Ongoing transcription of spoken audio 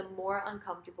more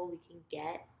uncomfortable we can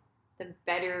get, the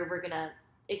better we're going to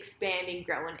expand and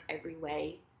grow in every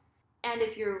way. And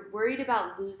if you're worried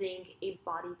about losing a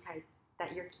body type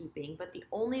that you're keeping, but the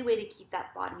only way to keep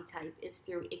that body type is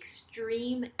through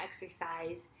extreme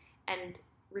exercise and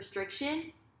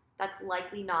restriction, that's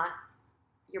likely not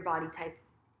your body type.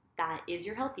 That is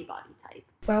your healthy body type.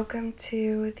 Welcome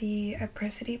to the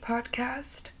Apricity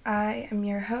podcast. I am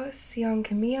your host, Sian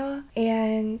Camille,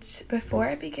 and before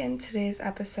I begin today's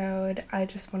episode, I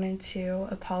just wanted to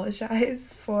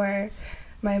apologize for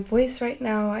my voice right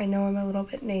now. I know I'm a little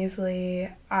bit nasally.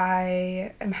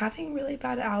 I am having really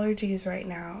bad allergies right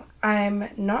now. I'm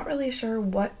not really sure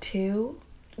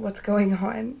what's going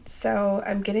on, so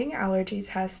I'm getting allergy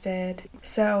tested.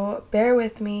 So bear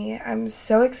with me. I'm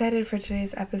so excited for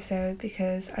today's episode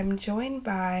because I'm joined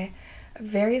by a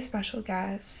very special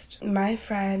guest, my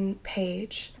friend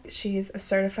Paige. She's a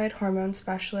certified hormone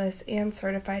specialist and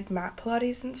certified mat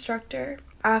Pilates instructor.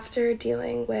 After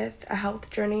dealing with a health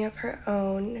journey of her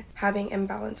own, having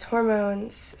imbalanced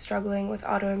hormones, struggling with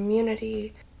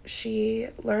autoimmunity, she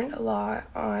learned a lot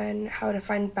on how to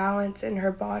find balance in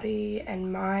her body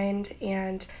and mind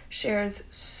and shares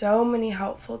so many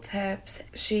helpful tips.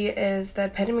 She is the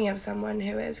epitome of someone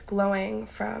who is glowing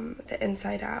from the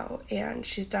inside out, and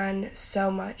she's done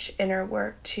so much inner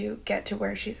work to get to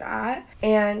where she's at.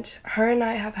 And her and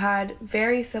I have had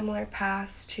very similar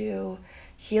paths to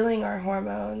healing our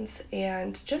hormones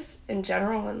and just in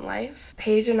general in life.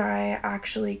 Paige and I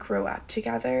actually grew up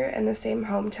together in the same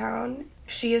hometown.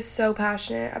 She is so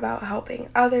passionate about helping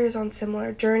others on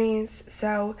similar journeys.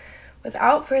 So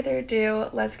without further ado,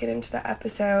 let's get into the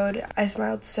episode. I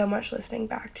smiled so much listening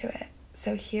back to it.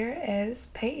 So here is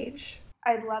Paige.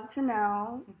 I'd love to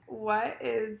know, what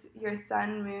is your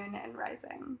sun, moon, and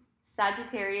rising?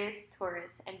 Sagittarius,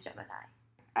 Taurus, and Gemini.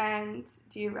 And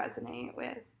do you resonate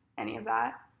with any of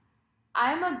that?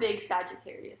 I'm a big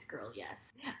Sagittarius girl,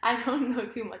 yes. I don't know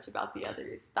too much about the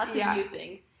others. That's a new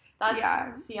thing.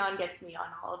 Sian gets me on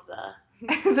all of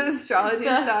the the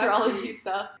astrology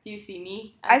stuff. Do you see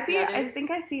me? I think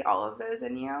I see all of those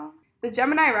in you. The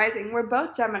Gemini rising. We're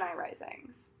both Gemini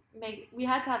risings. Meg, we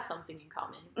had to have something in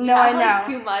common. I know.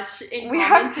 Too much in common. We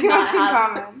have too much in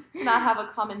common. To not have a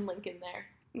common link in there.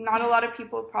 Not a lot of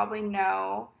people probably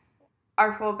know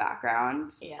our full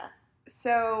background. Yeah.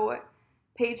 So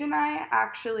Paige and I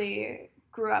actually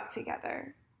grew up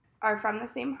together, are from the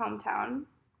same hometown,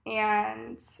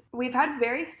 and we've had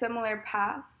very similar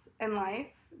paths in life,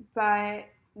 but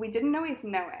we didn't always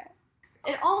know it.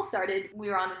 It all started, we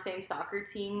were on the same soccer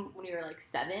team when we were like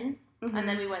 7, mm-hmm. and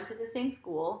then we went to the same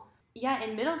school. Yeah,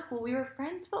 in middle school we were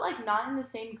friends, but like not in the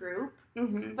same group.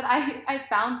 Mm-hmm. But I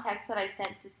found texts that I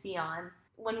sent to Sian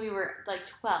when we were like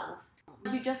 12.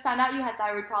 You just found out you had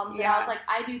thyroid problems, and I was like,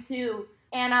 I do too.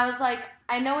 And I was like,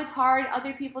 I know it's hard,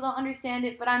 other people don't understand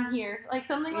it, but I'm here. Like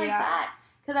something like that.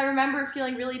 Because I remember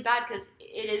feeling really bad because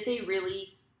it is a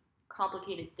really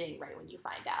complicated thing right when you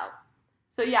find out.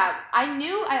 So yeah,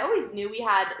 I always knew we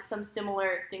had some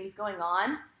similar things going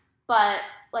on. But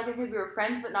like I said, we were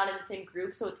friends but not in the same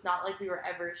group. So it's not like we were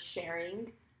ever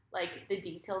sharing like the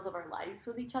details of our lives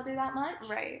with each other that much.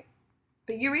 Right.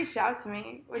 But you reached out to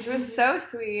me, which was so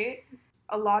sweet.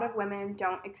 A lot of women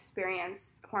don't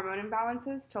experience hormone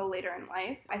imbalances till later in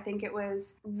life. I think it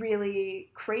was really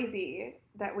crazy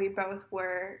that we both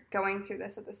were going through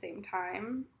this at the same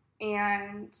time.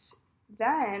 And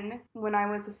then when I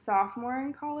was a sophomore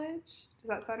in college, does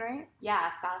that sound right?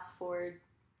 Yeah, fast forward,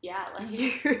 like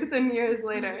years and years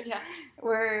later. Yeah.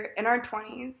 We're in our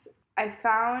 20s. I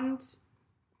found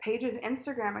Paige's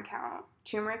Instagram account,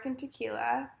 Turmeric and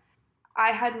Tequila.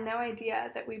 I had no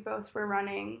idea that we both were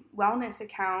running wellness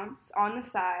accounts on the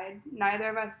side. Neither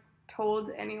of us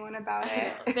told anyone about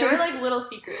it. They were like little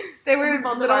secrets. They were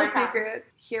little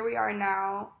secrets. Here we are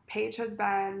now. Paige has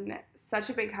been such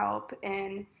a big help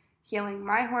in healing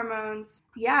my hormones.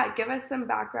 Yeah, give us some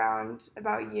background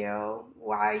about you,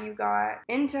 why you got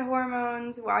into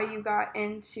hormones, why you got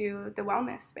into the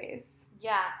wellness space.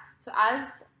 Yeah, so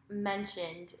as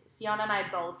mentioned, Sian and I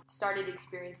both started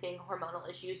experiencing hormonal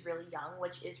issues really young,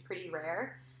 which is pretty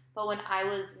rare. But when I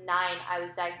was 9, I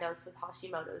was diagnosed with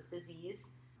Hashimoto's disease.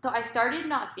 So I started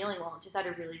not feeling well just at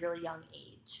a really, really young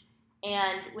age.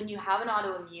 And when you have an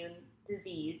autoimmune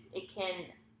disease, it can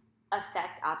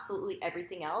affect absolutely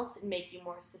everything else and make you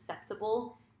more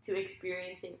susceptible to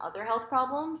experiencing other health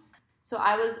problems. So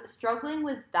I was struggling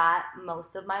with that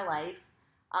most of my life.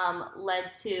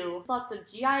 Led to lots of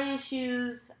GI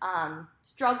issues,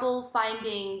 struggle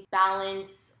finding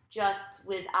balance just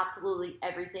with absolutely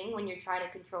everything when you're trying to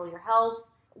control your health,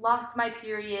 lost my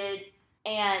period,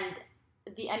 and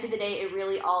at the end of the day, it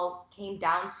really all came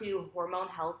down to hormone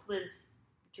health was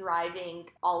driving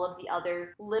all of the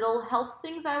other little health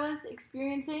things I was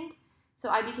experiencing. So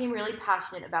I became really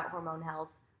passionate about hormone health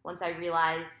once I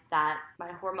realized that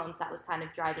my hormones, that was kind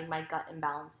of driving my gut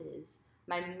imbalances,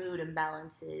 my mood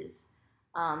imbalances,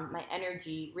 my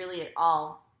energy, really it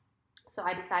all. So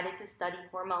I decided to study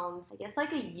hormones, I guess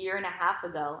like a year and a half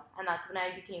ago, and that's when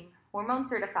I became hormone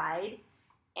certified.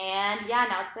 And yeah,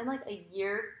 now it's been like a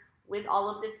year with all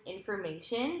of this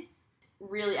information.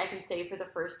 Really, I can say for the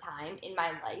first time in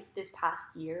my life this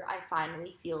past year, I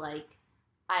finally feel like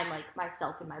I'm like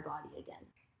myself in my body again.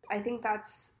 I think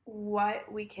that's what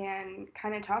we can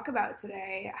kind of talk about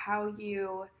today, how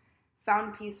you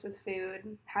found peace with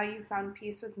food, how you found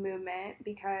peace with movement,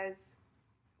 because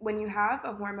when you have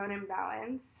a hormone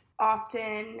imbalance,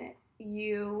 often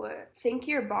you think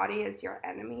your body is your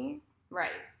enemy.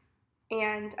 Right.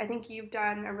 And I think you've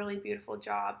done a really beautiful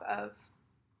job of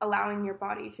allowing your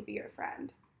body to be your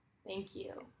friend. Thank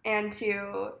you. And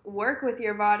to work with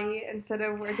your body instead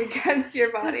of work against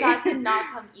your body. That did not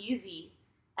come easy.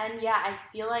 And yeah, I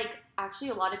feel like actually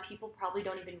a lot of people probably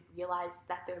don't even realize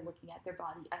that they're looking at their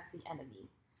body as the enemy,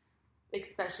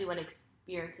 especially when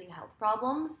experiencing health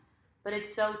problems. But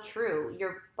it's so true.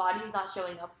 Your body's not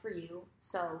showing up for you,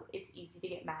 so it's easy to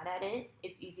get mad at it.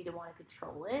 It's easy to want to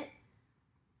control it.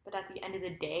 But at the end of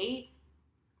the day,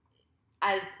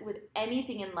 as with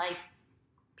anything in life,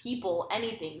 people,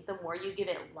 anything, the more you give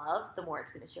it love, the more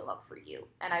it's going to show up for you.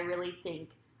 And I really think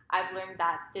I've learned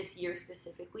that this year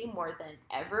specifically more than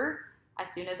ever.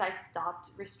 As soon as I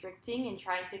stopped restricting and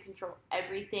trying to control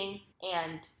everything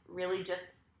and really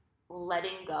just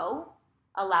letting go,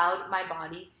 allowed my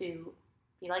body to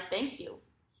be like, thank you.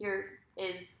 Here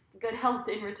is good health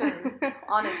in return,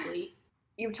 honestly.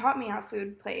 You've taught me how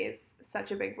food plays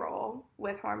such a big role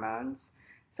with hormones.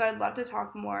 So I'd love to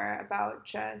talk more about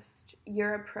just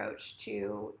your approach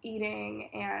to eating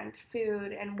and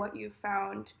food and what you've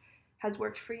found has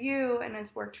worked for you and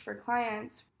has worked for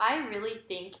clients. I really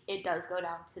think it does go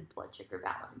down to blood sugar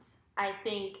balance. I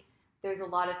think there's a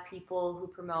lot of people who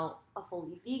promote a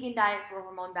fully vegan diet for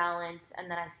hormone balance, and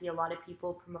then I see a lot of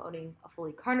people promoting a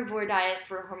fully carnivore diet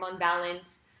for hormone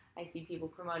balance. I see people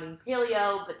promoting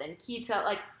paleo, but then keto.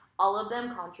 Like, all of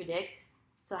them contradict,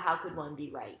 so how could one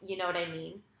be right? You know what I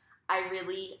mean?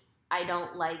 I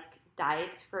don't like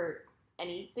diets for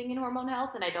anything in hormone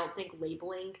health, and I don't think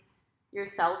labeling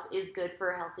yourself is good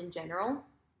for health in general,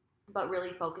 but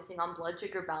really focusing on blood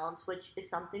sugar balance, which is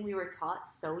something we were taught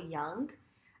so young.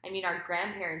 I mean, our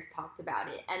grandparents talked about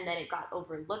it, and then it got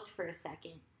overlooked for a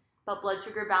second. But blood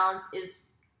sugar balance is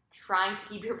trying to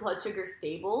keep your blood sugar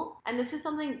stable. And this is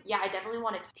something, I definitely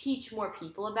want to teach more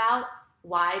people about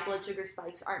why blood sugar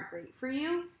spikes aren't great for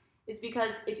you. Is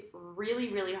because it's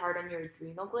really, really hard on your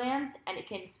adrenal glands, and it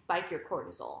can spike your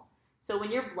cortisol. So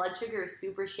when your blood sugar is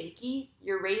super shaky,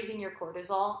 you're raising your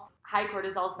cortisol. High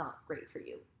cortisol is not great for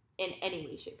you in any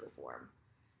way, shape, or form.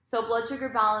 So blood sugar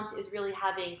balance is really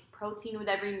having protein with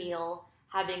every meal,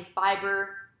 having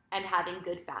fiber, and having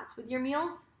good fats with your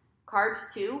meals.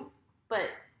 Carbs too, but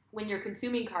when you're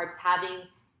consuming carbs, having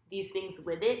these things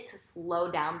with it to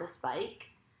slow down the spike.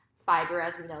 Fiber,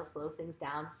 as we know, slows things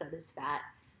down, so does fat.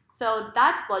 So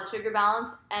that's blood sugar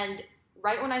balance, and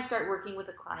right when I start working with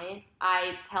a client,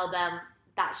 I tell them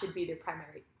that should be their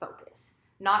primary focus.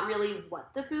 Not really what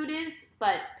the food is,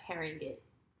 but pairing it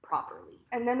properly.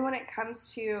 And then when it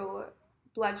comes to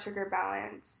blood sugar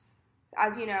balance,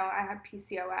 as you know, I have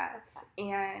PCOS,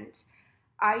 and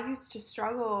I used to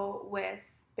struggle with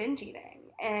binge eating.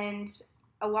 And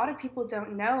a lot of people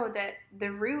don't know that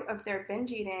the root of their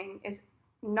binge eating is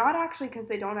not actually because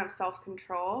they don't have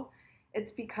self-control.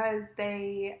 It's because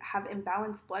they have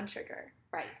imbalanced blood sugar.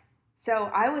 Right. So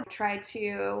I would try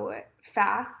to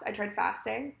fast. I tried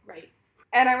fasting. Right.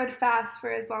 And I would fast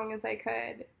for as long as I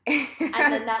could. And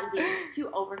then that leads to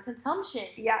overconsumption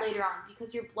later on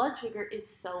because your blood sugar is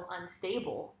so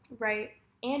unstable. Right.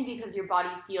 And because your body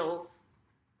feels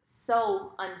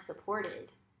so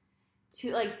unsupported.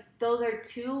 Those are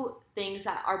two things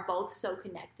that are both so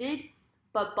connected,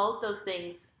 but both those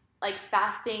things, like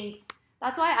fasting,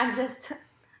 that's why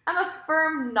I'm a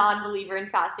firm non-believer in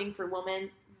fasting for women,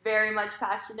 very much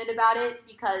passionate about it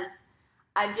because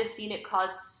I've just seen it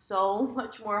cause so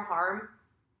much more harm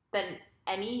than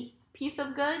any piece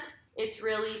of good. It's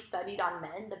really studied on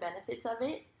men, the benefits of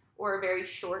it, or very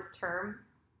short-term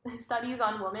studies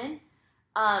on women.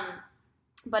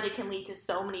 But it can lead to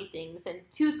so many things, and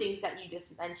two things that you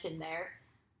just mentioned there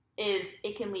is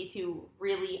it can lead to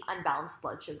really unbalanced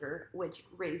blood sugar, which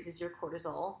raises your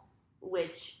cortisol,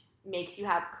 which makes you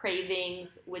have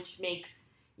cravings, which makes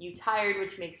you tired,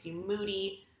 which makes you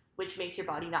moody, which makes your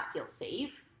body not feel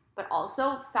safe. But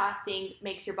also fasting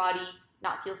makes your body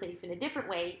not feel safe in a different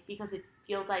way because it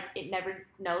feels like it never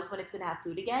knows when it's going to have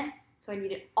food again. So I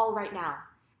need it all right now.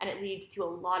 And it leads to a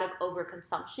lot of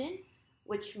overconsumption,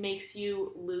 which makes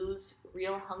you lose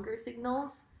real hunger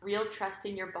signals, real trust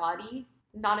in your body.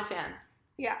 Not a fan.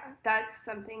 Yeah, that's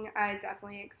something I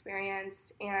definitely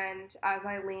experienced. And as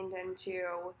I leaned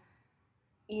into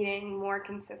eating more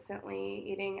consistently,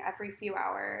 eating every few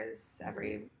hours,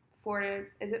 every 4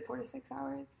 to 6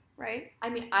 hours, right? I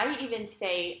mean, I even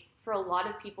say for a lot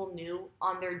of people new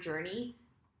on their journey,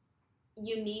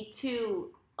 you need to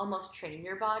almost train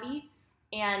your body.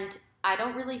 And I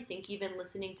don't really think even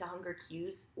listening to hunger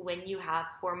cues when you have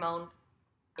hormone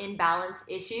imbalance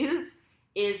issues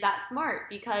is that smart,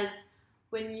 because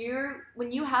when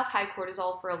you have high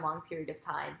cortisol for a long period of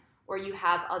time, or you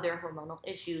have other hormonal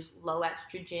issues, low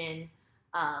estrogen,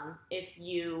 if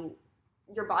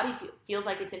your body feels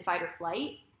like it's in fight or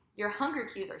flight, your hunger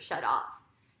cues are shut off.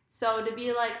 So to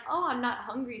be like, oh, I'm not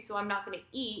hungry, so I'm not going to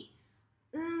eat,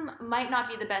 might not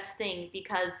be the best thing,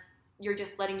 because you're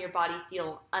just letting your body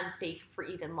feel unsafe for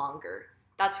even longer.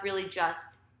 That's really just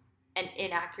an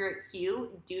inaccurate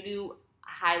cue due to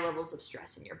high levels of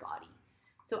stress in your body.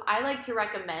 So I like to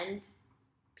recommend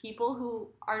people who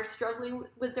are struggling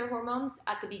with their hormones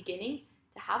at the beginning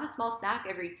to have a small snack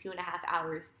every 2.5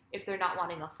 hours if they're not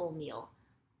wanting a full meal,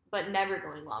 but never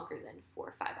going longer than 4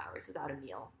 or 5 hours without a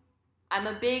meal. I'm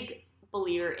a big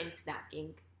believer in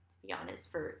snacking, to be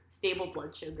honest, for stable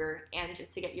blood sugar and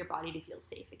just to get your body to feel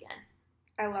safe again.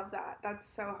 I love that. That's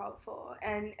so helpful.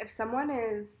 And if someone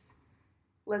is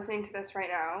listening to this right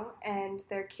now and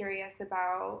they're curious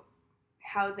about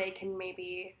how they can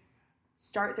maybe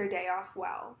start their day off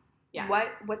well,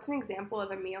 what's an example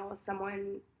of a meal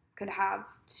someone could have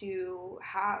to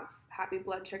have happy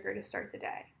blood sugar to start the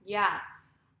day? Yeah.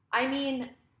 I mean,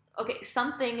 okay,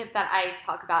 something that I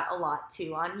talk about a lot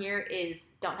too on here is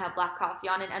don't have black coffee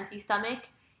on an empty stomach.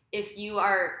 If you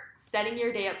are setting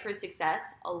your day up for success,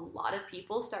 a lot of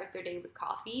people start their day with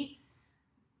coffee.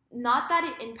 Not that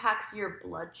it impacts your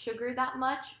blood sugar that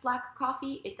much, black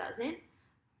coffee, it doesn't.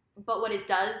 But what it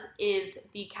does is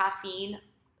the caffeine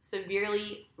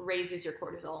severely raises your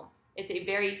cortisol. It's a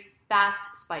very fast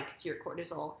spike to your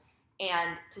cortisol.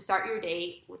 And to start your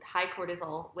day with high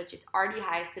cortisol, which it's already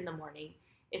highest in the morning,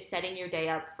 is setting your day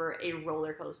up for a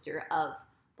roller coaster of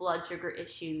blood sugar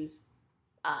issues,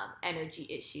 energy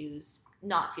issues,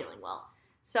 not feeling well.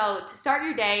 So to start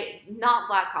your day, not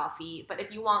black coffee, but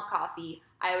if you want coffee,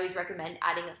 I always recommend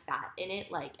adding a fat in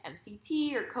it, like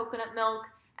MCT or coconut milk,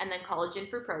 and then collagen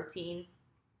for protein.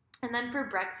 And then for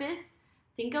breakfast,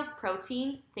 think of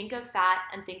protein, think of fat,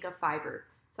 and think of fiber.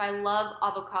 So I love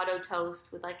avocado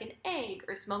toast with like an egg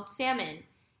or smoked salmon.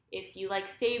 If you like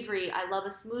savory, I love a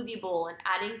smoothie bowl and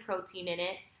adding protein in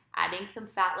it, adding some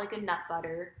fat like a nut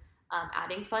butter,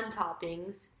 adding fun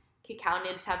toppings. Cacao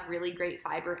nibs have really great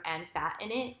fiber and fat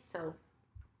in it, so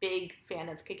big fan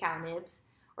of cacao nibs.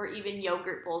 Or even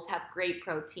yogurt bowls have great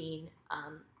protein,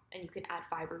 and you can add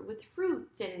fiber with fruit,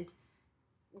 and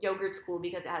yogurt's cool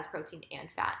because it has protein and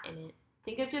fat in it.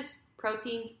 Think of just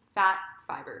protein, fat,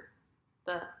 fiber,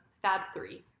 the Fab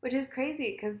 3. Which is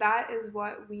crazy because that is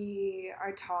what we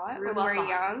are taught when we're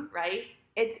young. Right?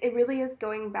 It really is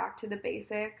going back to the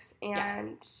basics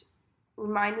and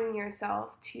reminding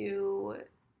yourself to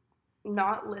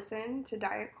not listen to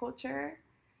diet culture.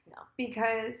 No.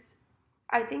 Because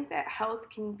I think that health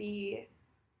can be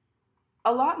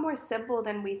a lot more simple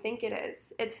than we think it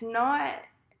is. It's not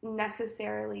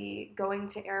necessarily going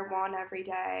to Erewhon every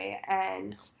day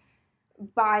and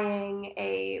buying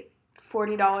a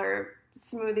 $40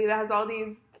 smoothie that has all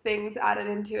these things added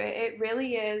into it. It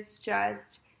really is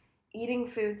just eating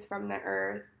foods from the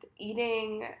earth,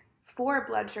 eating for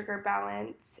blood sugar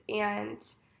balance, and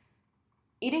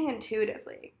eating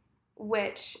intuitively,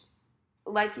 which,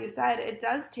 like you said, it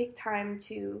does take time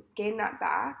to gain that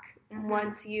back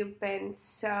once you've been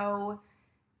so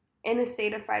in a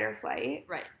state of fight or flight.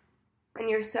 Right. And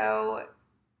you're so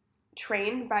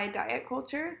trained by diet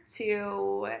culture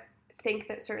to think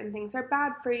that certain things are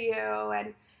bad for you.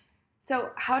 And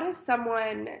so how does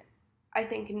someone, I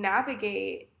think,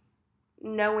 navigate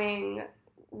knowing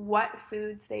what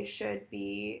foods they should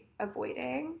be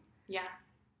avoiding? Yeah.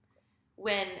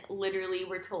 When literally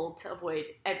we're told to avoid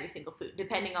every single food,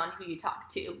 depending on who you talk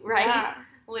to, right? Yeah.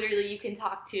 Literally you can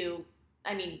talk to,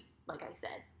 I mean, like I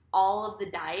said, all of the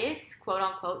diets, quote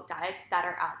unquote diets that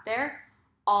are out there,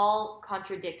 all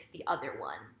contradict the other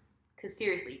one. Because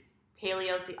seriously,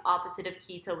 paleo is the opposite of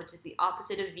keto, which is the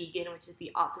opposite of vegan, which is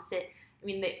the opposite. I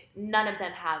mean, none of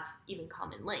them have even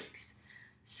common links.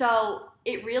 So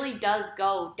it really does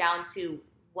go down to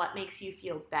what makes you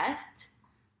feel best.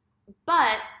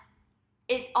 But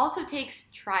it also takes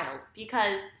trial,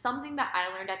 because something that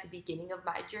I learned at the beginning of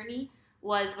my journey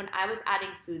was when I was adding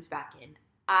foods back in.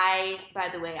 By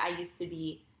the way, I used to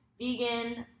be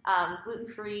vegan,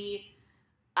 gluten-free,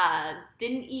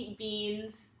 didn't eat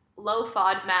beans, low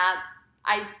FODMAP.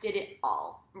 I did it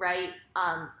all, right?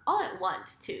 All at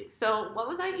once, too. So what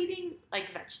was I eating?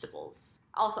 Like vegetables.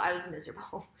 Also, I was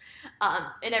miserable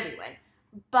in every way.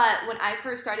 But when I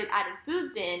first started adding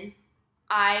foods in,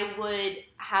 I would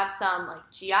have some like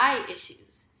GI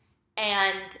issues.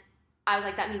 And I was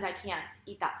like, that means I can't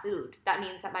eat that food. That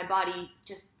means that my body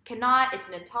just cannot. It's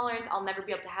an intolerance. I'll never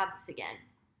be able to have this again.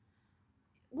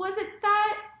 Was it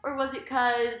that, or was it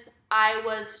because I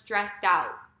was stressed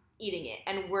out eating it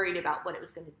and worried about what it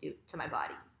was going to do to my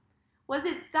body? Was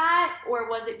it that, or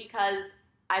was it because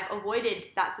I've avoided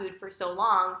that food for so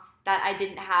long that I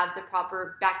didn't have the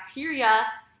proper bacteria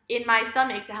in my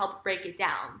stomach to help break it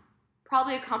down?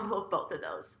 Probably a combo of both of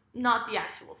those, not the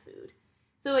actual food.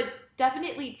 So it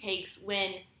definitely takes,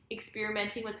 when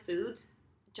experimenting with foods,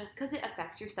 just because it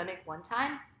affects your stomach one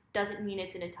time doesn't mean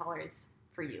it's an intolerance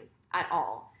for you at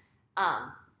all.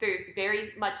 There's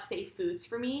very much safe foods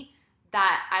for me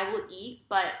that I will eat,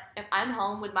 but if I'm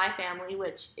home with my family,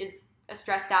 which is a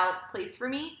stressed out place for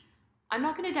me, I'm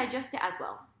not going to digest it as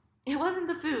well. It wasn't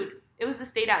the food, it was the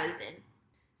state I was in.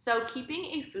 So keeping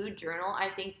a food journal, I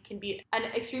think, can be an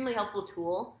extremely helpful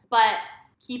tool, but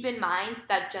keep in mind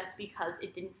that just because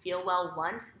it didn't feel well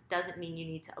once doesn't mean you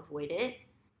need to avoid it.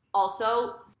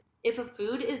 Also, if a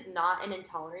food is not an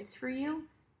intolerance for you,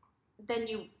 then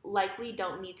you likely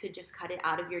don't need to just cut it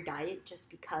out of your diet just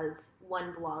because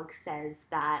one blog says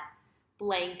that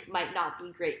blank might not be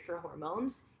great for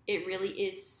hormones. It really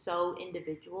is so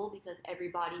individual because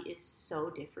everybody is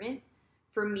so different.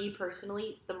 For me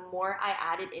personally, the more I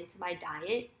added into my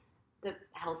diet, the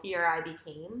healthier I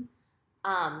became.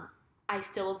 I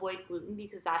still avoid gluten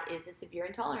because that is a severe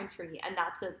intolerance for me, and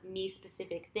that's a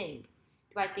me-specific thing.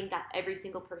 Do I think that every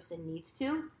single person needs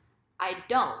to? I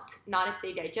don't. Not if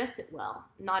they digest it well.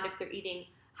 Not if they're eating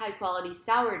high-quality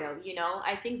sourdough, you know?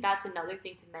 I think that's another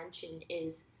thing to mention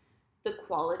is the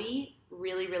quality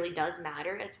really, really does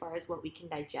matter as far as what we can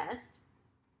digest.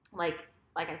 Like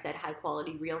I said,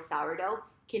 high-quality real sourdough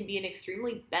can be an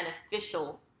extremely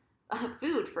beneficial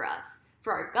food for us,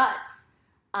 for our guts,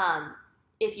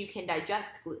 if you can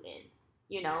digest gluten,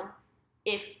 you know?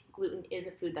 If gluten is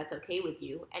a food that's okay with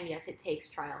you, and yes, it takes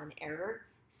trial and error.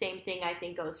 Same thing I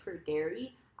think goes for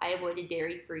dairy. I avoided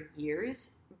dairy for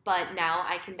years, but now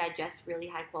I can digest really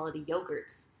high-quality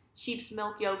yogurts. Sheep's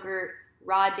milk yogurt,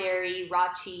 raw dairy,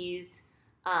 raw cheese,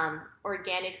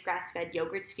 organic grass-fed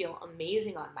yogurts feel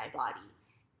amazing on my body.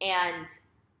 And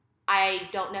I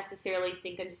don't necessarily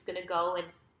think I'm just going to go and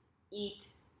eat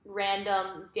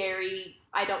random dairy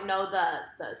I don't know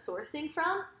the sourcing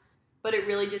from, but it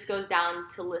really just goes down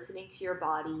to listening to your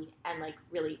body and like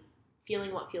really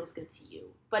feeling what feels good to you.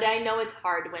 But I know it's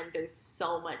hard when there's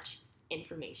so much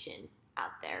information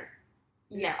out there.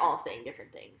 Yeah. They're all saying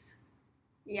different things.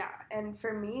 Yeah, and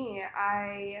for me,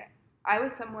 I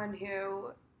was someone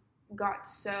who got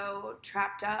so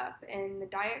trapped up in the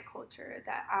diet culture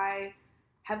that I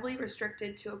heavily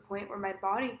restricted to a point where my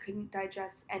body couldn't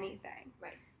digest anything.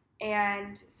 Right.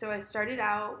 And so I started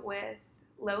out with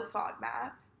low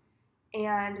FODMAP,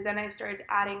 and then I started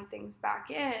adding things back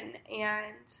in,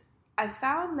 and I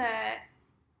found that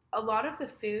a lot of the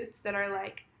foods that are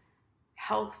like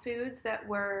health foods that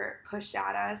were pushed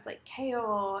at us, like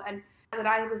kale, and that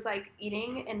I was like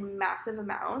eating in massive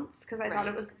amounts because I thought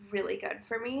it was really good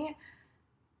for me,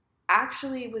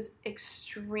 actually was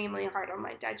extremely hard on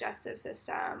my digestive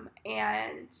system,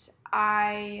 and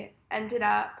I ended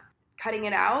up cutting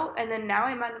it out, and then now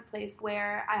I'm at a place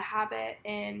where I have it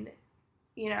in,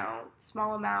 you know,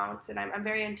 small amounts, and I'm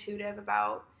very intuitive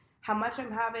about how much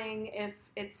I'm having, if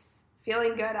it's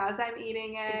feeling good as I'm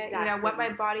eating it, exactly. You know, what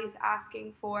my body's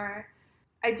asking for.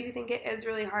 I do think it is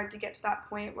really hard to get to that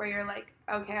point where you're like,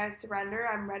 okay, I surrender,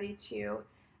 I'm ready to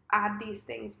add these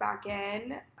things back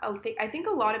in. I think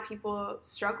a lot of people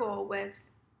struggle with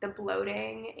the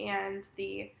bloating and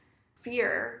the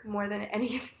fear more than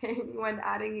anything when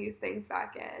adding these things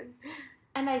back in.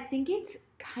 And I think it's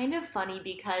kind of funny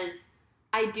because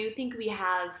I do think we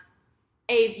have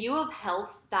a view of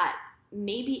health that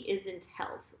maybe isn't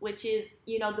health, which is,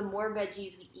 you know, the more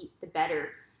veggies we eat, the better.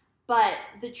 But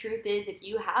the truth is, if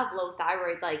you have low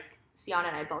thyroid, like Sian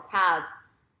and I both have,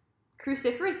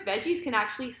 cruciferous veggies can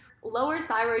actually lower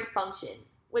thyroid function,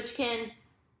 which can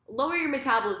lower your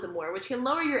metabolism more, which can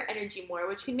lower your energy more,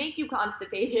 which can make you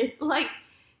constipated. Like,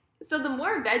 So the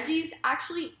more veggies,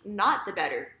 actually not the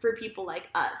better for people like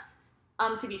us.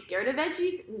 To be scared of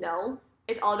veggies, no.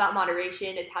 It's all about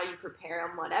moderation. It's how you prepare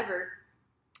them, whatever.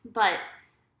 But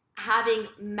having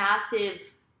massive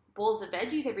bowls of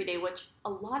veggies every day, which a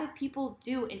lot of people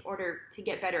do in order to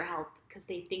get better health because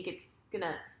they think it's going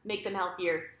to make them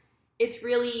healthier, it's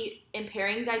really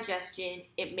impairing digestion.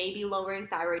 It may be lowering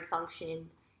thyroid function.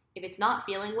 If it's not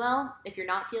feeling well, if you're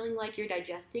not feeling like you're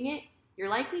digesting it, you're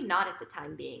likely not at the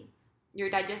time being. Your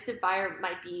digestive fire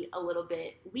might be a little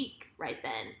bit weak right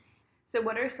then. So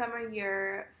what are some of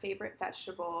your favorite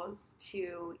vegetables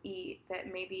to eat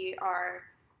that maybe are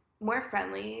more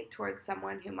friendly towards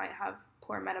someone who might have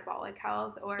poor metabolic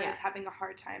health or is having a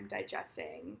hard time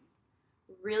digesting?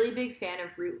 Really big fan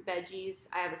of root veggies.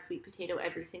 I have a sweet potato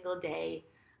every single day.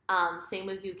 Same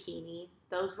with zucchini.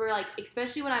 Those were like,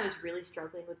 especially when I was really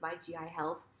struggling with my GI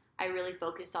health, I really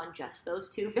focused on just those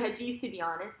two veggies, to be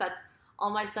honest. That's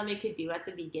all my stomach could do at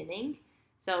the beginning.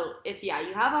 So if, you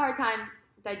have a hard time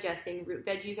digesting, root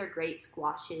veggies are great.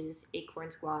 Squashes, acorn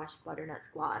squash, butternut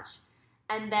squash.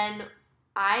 And then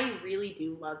I really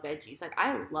do love veggies. Like,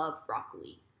 I love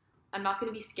broccoli. I'm not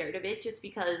going to be scared of it just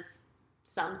because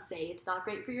some say it's not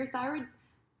great for your thyroid.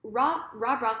 Raw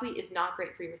broccoli is not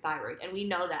great for your thyroid, and we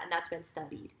know that, and that's been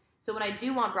studied. So when I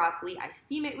do want broccoli, I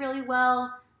steam it really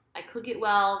well. I cook it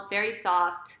well, very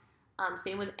soft.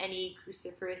 Same with any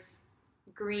cruciferous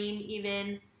green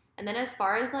even. And then as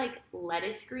far as like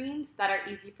lettuce greens that are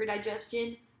easy for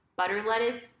digestion, butter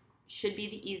lettuce should be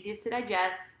the easiest to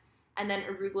digest. And then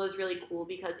arugula is really cool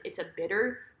because it's a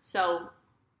bitter, so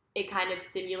it kind of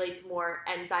stimulates more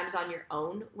enzymes on your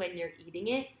own when you're eating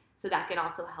it. So that can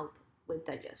also help with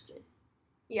digestion.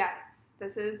 Yes,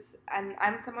 and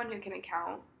I'm someone who can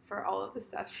account for all of the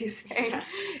stuff she's saying.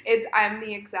 Yes. I'm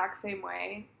the exact same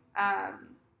way.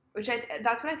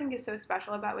 That's what I think is so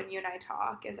special about when you and I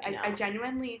talk, is I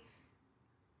genuinely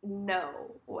know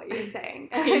what you're saying.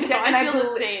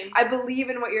 I believe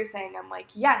in what you're saying. I'm like,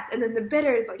 yes, and then the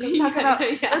bitters, like, let's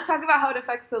talk about how it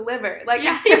affects the liver. Like,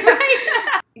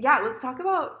 right. Yeah, let's talk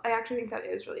about, I actually think that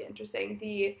is really interesting,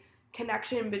 the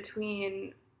connection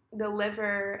between the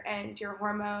liver and your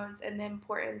hormones and the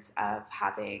importance of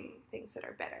having things that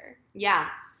are bitter. Yeah,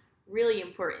 really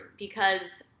important,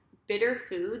 because bitter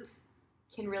foods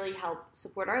can really help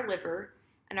support our liver,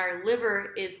 and our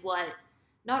liver is what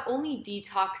not only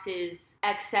detoxes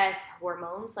excess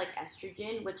hormones like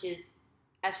estrogen, which is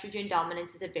estrogen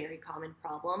dominance is a very common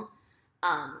problem.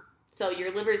 So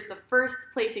your liver is the first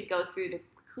place it goes through to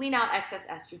clean out excess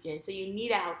estrogen. So you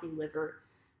need a healthy liver,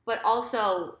 but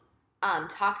also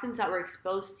toxins that we're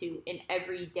exposed to in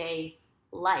everyday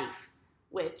life,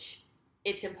 which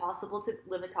it's impossible to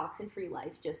live a toxin-free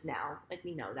life just now. Like,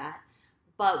 we know that.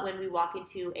 But when we walk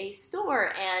into a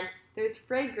store and there's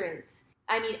fragrance,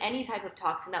 any type of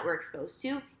toxin that we're exposed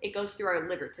to, it goes through our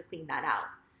liver to clean that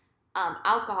out.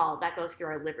 Alcohol, that goes through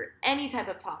our liver. Any type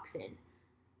of toxin.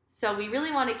 So we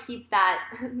really want to keep that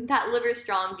liver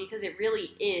strong, because it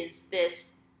really is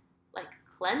this like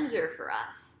cleanser for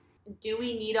us. Do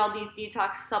we need all these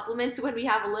detox supplements when we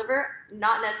have a liver?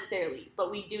 Not necessarily,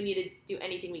 but we do need to do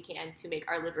anything we can to make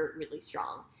our liver really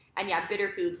strong. And yeah,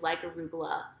 bitter foods like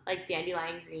arugula, like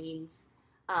dandelion greens,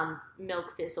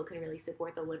 milk thistle can really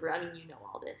support the liver. You know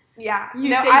all this. Yeah.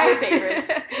 Your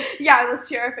favorites. Yeah, let's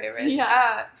share our favorites.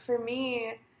 Yeah. For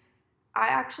me, I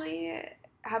actually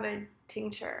have a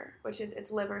tincture,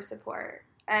 it's liver support.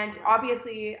 And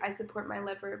obviously, I support my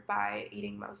liver by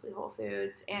eating mostly whole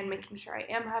foods and making sure I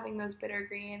am having those bitter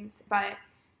greens. But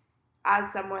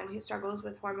as someone who struggles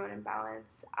with hormone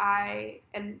imbalance, I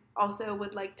also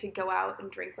would like to go out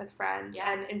and drink with friends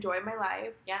and enjoy my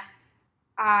life. Yeah.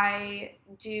 I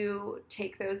do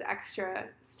take those extra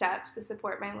steps to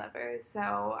support my liver.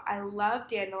 So I love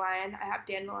dandelion. I have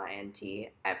dandelion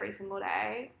tea every single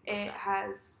day. It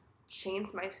has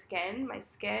changed my skin. My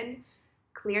skin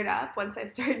cleared up once I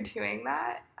started doing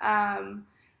that.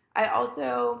 I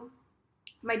also,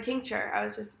 my tincture,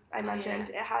 I mentioned,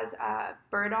 it has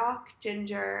burdock,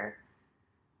 ginger,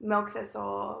 milk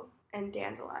thistle, and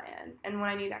dandelion. And when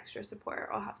I need extra support,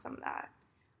 I'll have some of that.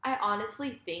 I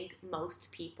honestly think most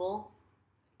people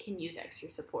can use extra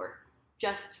support.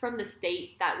 Just from the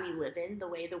state that we live in, the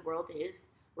way the world is,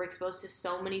 we're exposed to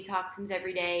so many toxins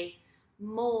every day,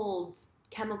 molds,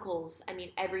 chemicals,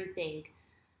 everything.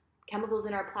 Chemicals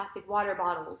in our plastic water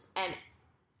bottles. And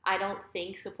I don't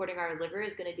think supporting our liver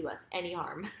is going to do us any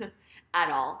harm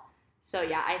at all. So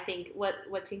yeah, I think, what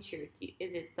tincture, is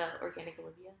it the Organic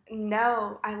Olivia?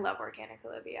 No, I love Organic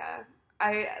Olivia.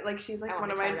 She's like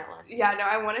one of my,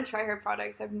 I want to try her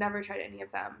products. I've never tried any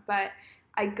of them, but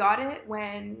I got it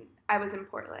when I was in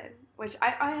Portland, which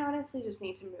I honestly just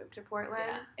need to move to Portland.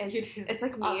 Yeah, It's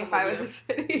like me if I was a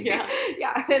city. Yeah.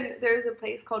 Yeah, and there's a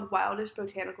place called Wildish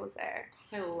Botanicals there.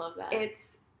 I love that.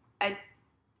 It's a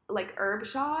like herb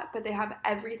shop, but they have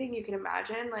everything you can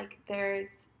imagine. Like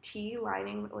there's tea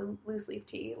lining, loose leaf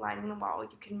tea lining the wall.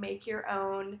 You can make your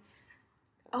own.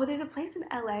 Oh, there's a place in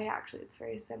LA actually. It's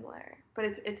very similar, but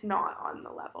it's not on the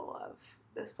level of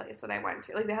this place that I went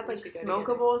to. Like they had like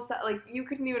smokable stuff. Like you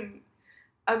couldn't even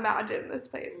imagine this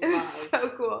place. It was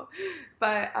so cool.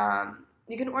 But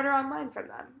you can order online from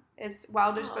them. It's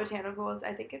Wildish Botanicals.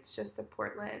 I think it's just a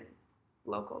Portland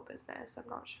local business. I'm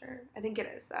not sure. I think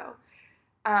it is though.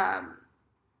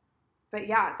 But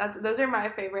yeah, those are my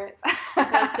favorites.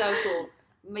 That's so cool.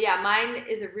 Yeah, mine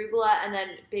is arugula, and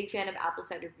then big fan of apple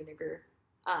cider vinegar.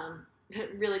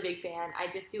 Really big fan.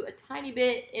 I just do a tiny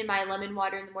bit in my lemon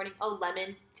water in the morning. Oh,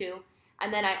 lemon too.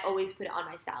 And then I always put it on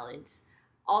my salads.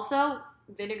 Also,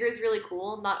 vinegar is really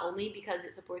cool, not only because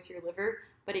it supports your liver,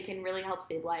 but it can really help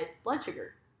stabilize blood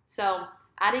sugar. So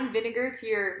adding vinegar to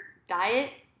your diet,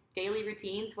 daily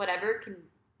routines, whatever, can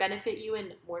benefit you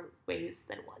in more ways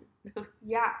than one.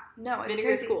 Yeah, no, it's vinegar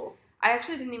crazy. Is cool. I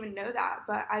actually didn't even know that,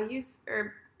 but I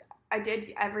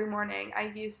did every morning.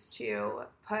 I used to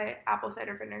put apple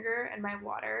cider vinegar in my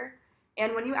water.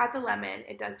 And when you add the lemon,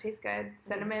 it does taste good.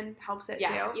 Cinnamon helps it too.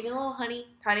 Yeah, even a little honey.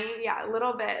 Honey, yeah, a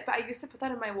little bit. But I used to put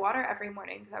that in my water every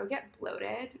morning because I would get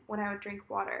bloated when I would drink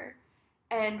water.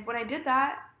 And when I did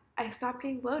that, I stopped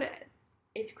getting bloated.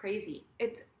 It's crazy.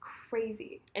 It's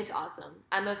crazy. It's awesome.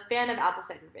 I'm a fan of apple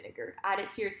cider vinegar. Add it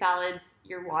to your salads,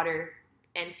 your water,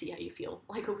 and see how you feel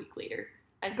like a week later.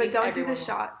 But don't do the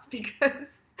shots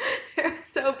because they're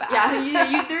so bad.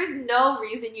 Yeah, there's no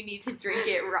reason you need to drink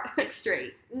it like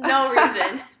straight. No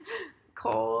reason.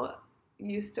 Cole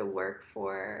used to work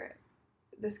for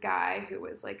this guy who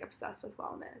was like obsessed with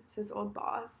wellness, his old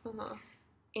boss. Uh-huh.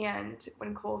 And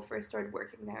when Cole first started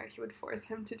working there, he would force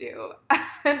him to do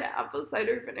an apple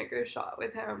cider vinegar shot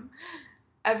with him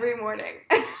every morning.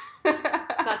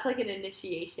 That's like an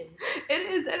initiation. It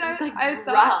is, and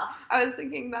I was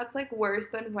thinking that's like worse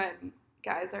than when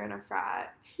guys are in a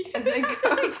frat and they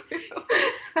go through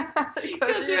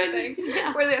a thing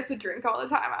where they have to drink all the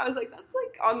time. I was like, that's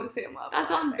like on the same level.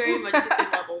 That's on very much the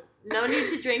same level. No need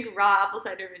to drink raw apple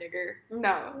cider vinegar.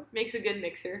 No. Makes a good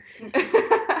mixer.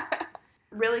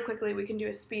 Really quickly, we can do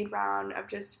a speed round of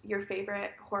just your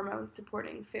favorite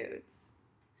hormone-supporting foods.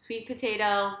 Sweet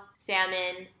potato,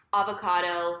 salmon,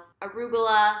 avocado,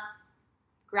 arugula,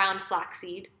 ground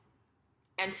flaxseed,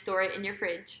 and store it in your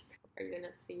fridge. Are you going to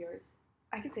say yours?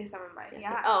 I can say some of mine, yes.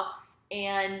 yeah. Oh,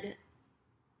 and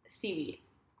seaweed.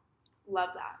 Love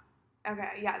that.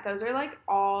 Okay, yeah, those are like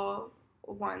all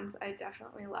ones I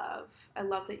definitely love. I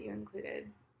love that you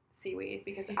included seaweed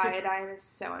because iodine is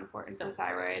so important for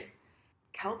thyroid.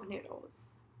 Kelp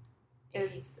noodles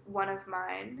is one of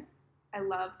mine. I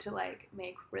love to like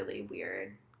make really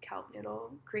weird kelp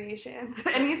noodle creations.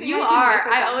 Anything you are.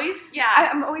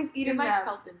 I'm always eating them. You're my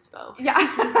kelp inspo.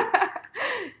 Yeah.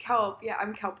 Kelp. Yeah,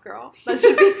 I'm kelp girl. That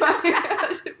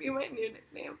should be my new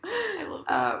nickname. I love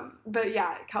that. But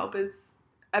yeah, kelp is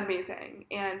amazing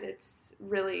and it's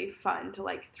really fun to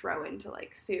like throw into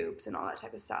like soups and all that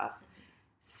type of stuff.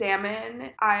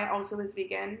 Salmon. I also was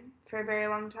vegan for a very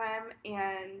long time,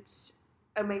 and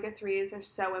omega-3s are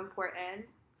so important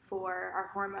for our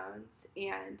hormones,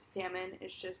 and salmon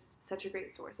is just such a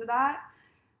great source of that.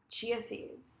 Chia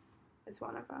seeds is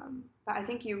one of them. But I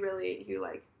think you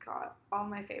like got all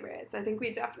my favorites. I think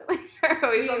we definitely are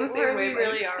always on the same wavelength. We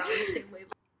really are on the same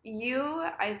wavelength. You,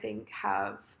 I think,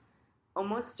 have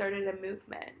almost started a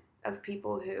movement of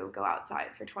people who go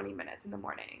outside for 20 minutes in the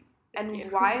morning.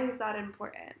 And why is that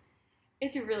important?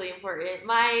 It's really important.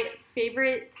 My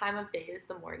favorite time of day is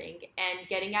the morning, and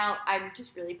getting out, I'm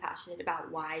just really passionate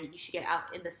about why you should get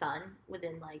out in the sun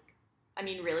within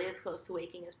really as close to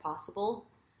waking as possible.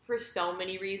 For so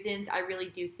many reasons, I really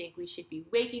do think we should be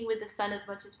waking with the sun as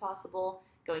much as possible,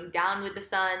 going down with the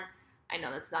sun. I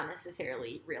know that's not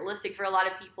necessarily realistic for a lot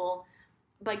of people,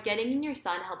 but getting in your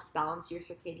sun helps balance your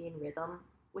circadian rhythm,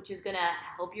 which is going to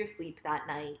help your sleep that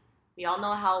night. We all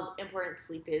know how important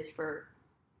sleep is for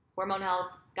hormone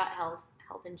health, gut health,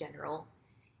 health in general.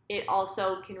 It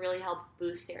also can really help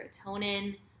boost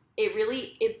serotonin.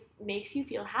 It makes you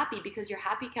feel happy because your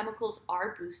happy chemicals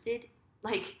are boosted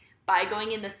by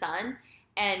going in the sun,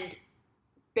 and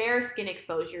bare skin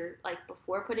exposure, like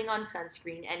before putting on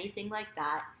sunscreen, anything like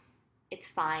that, it's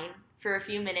fine for a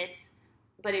few minutes,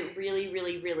 but it really,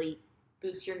 really, really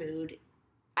boosts your mood.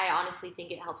 I honestly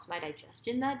think it helps my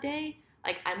digestion that day.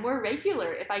 I'm more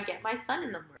regular if I get my sun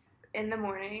in the morning. in the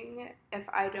morning, if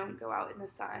I don't go out in the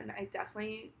sun, I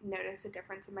definitely notice a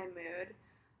difference in my mood.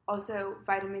 Also,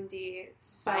 vitamin D,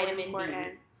 so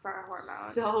important for our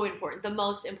hormones. So important. The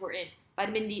most important.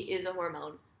 Vitamin D is a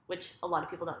hormone, which a lot of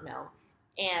people don't know.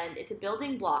 And it's a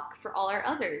building block for all our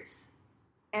others.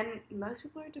 And most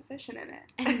people are deficient in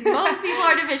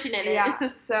it.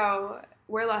 Yeah. So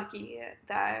we're lucky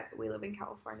that we live in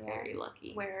California. Very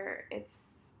lucky. Where it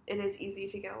is easy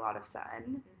to get a lot of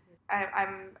sun.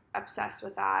 I'm obsessed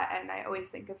with that, and I always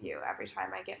think of you every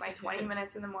time I get my 20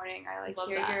 minutes in the morning. I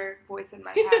hear your voice in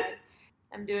my head.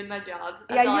 I'm doing my job.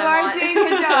 That's you are doing a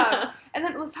good job. And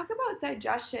then let's talk about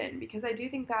digestion, because I do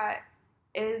think that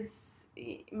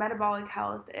metabolic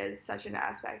health is such an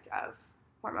aspect of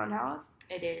hormone health.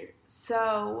 It is.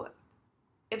 So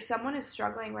if someone is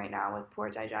struggling right now with poor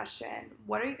digestion,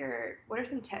 what are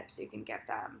some tips you can give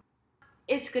them?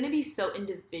 It's going to be so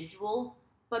individual,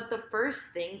 but the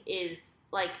first thing is,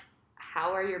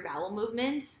 how are your bowel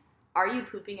movements? Are you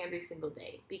pooping every single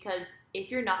day? Because if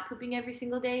you're not pooping every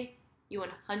single day, you 100%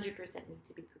 need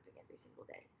to be pooping every single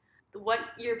day. What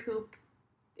your poop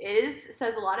is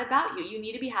says a lot about you. You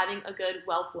need to be having a good,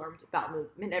 well-formed bowel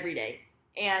movement every day.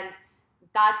 And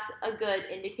that's a good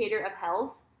indicator of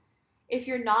health. If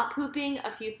you're not pooping,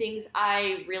 a few things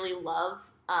I really love,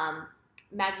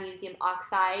 magnesium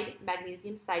oxide,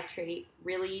 magnesium citrate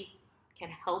really can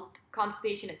help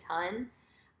constipation a ton.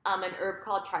 An herb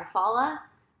called triphala.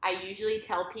 I usually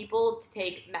tell people to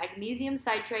take magnesium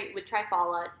citrate with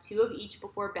triphala, 2 of each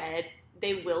before bed.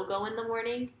 They will go in the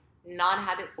morning,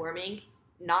 non-habit forming,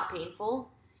 not painful.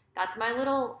 That's my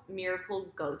little miracle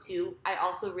go-to. I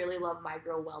also really love My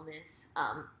Girl Wellness,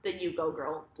 the You Go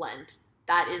Girl blend.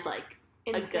 That is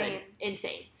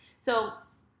insane. So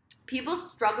people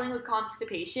struggling with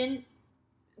constipation,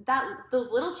 those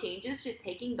little changes, just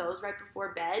taking those right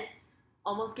before bed,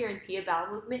 almost guarantee a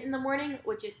bowel movement in the morning,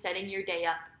 which is setting your day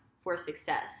up for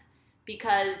success.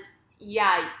 Because,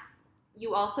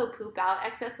 you also poop out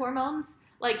excess hormones.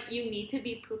 You need to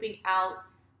be pooping out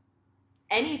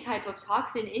any type of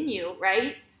toxin in you,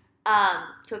 right?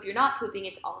 So if you're not pooping,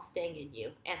 it's all staying in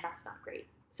you, and that's not great.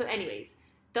 So anyways,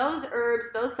 those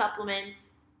herbs, those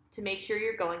supplements, to make sure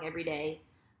you're going every day,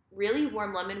 really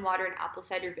warm lemon water and apple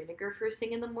cider vinegar first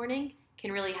thing in the morning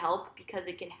can really help, because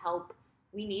it can help.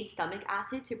 We need stomach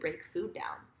acid to break food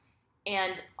down.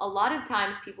 And a lot of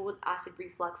times people with acid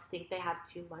reflux think they have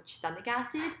too much stomach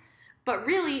acid, but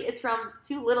really it's from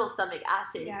too little stomach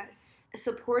acid. Yes.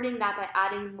 Supporting that by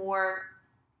adding more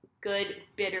good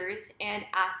bitters and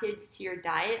acids to your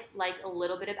diet, like a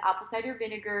little bit of apple cider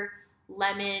vinegar,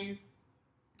 lemon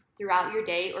throughout your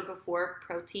day or before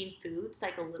protein foods,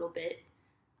 like a little bit,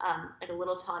 like a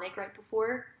little tonic right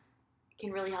before,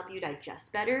 can really help you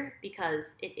digest better,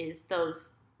 because it is those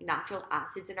natural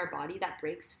acids in our body that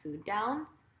breaks food down.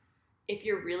 If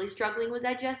you're really struggling with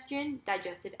digestion,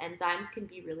 digestive enzymes can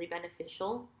be really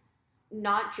beneficial.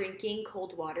 Not drinking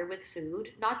cold water with food,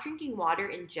 not drinking water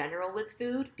in general with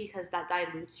food, because that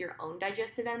dilutes your own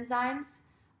digestive enzymes,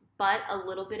 but a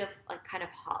little bit of kind of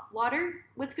hot water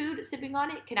with food, sipping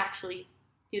on it, can actually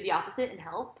do the opposite and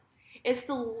help. It's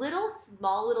the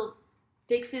small little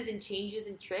fixes and changes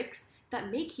and tricks that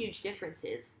make huge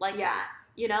differences, that,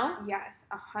 Yes,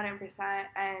 100%.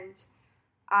 And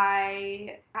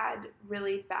I had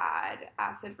really bad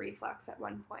acid reflux at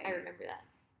one point. I remember that.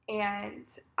 And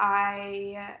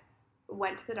I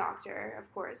went to the doctor,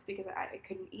 of course, because I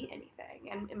couldn't eat anything.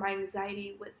 And my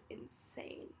anxiety was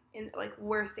insane,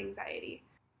 worst anxiety.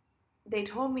 They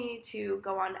told me to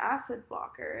go on acid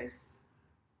blockers.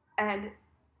 And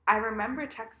I remember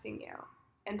texting you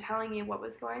and telling you what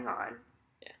was going on.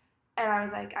 Yeah. And I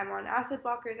was like, I'm on acid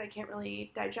blockers. I can't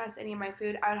really digest any of my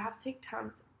food. I would have to take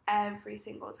Tums every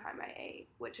single time I ate,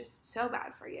 which is so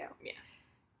bad for you. Yeah.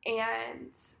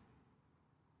 And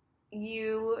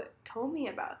you told me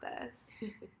about this,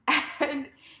 and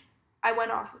I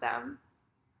went off of them.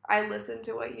 I listened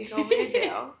to what you told me to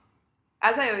do,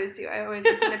 as I always do. I always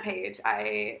listen to Paige.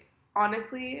 I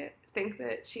honestly think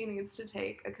that she needs to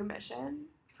take a commission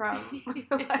from,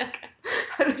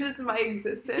 just my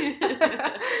existence.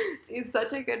 She's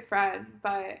such a good friend,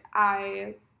 but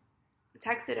I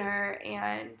texted her,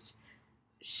 and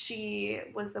she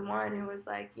was the one who was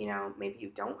like, maybe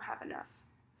you don't have enough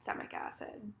stomach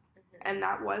acid. And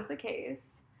that was the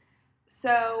case.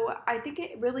 So I think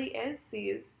it really is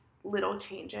these little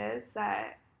changes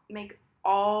that make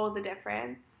all the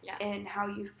difference in how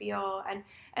you feel,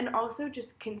 and also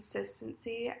just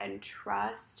consistency and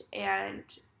trust and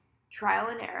trial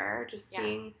and error, just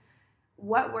seeing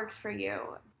what works for you.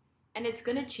 And it's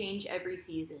going to change every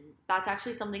season. That's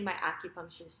actually something my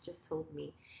acupuncturist just told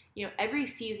me. You know, every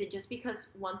season, just because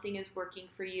one thing is working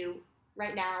for you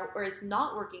right now or is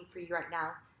not working for you right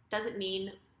now, doesn't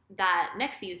mean that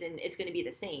next season it's going to be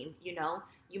the same, you know?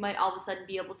 You might all of a sudden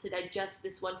be able to digest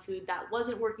this one food that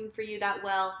wasn't working for you that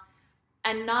well,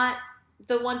 and not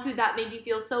the one food that made you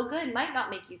feel so good might not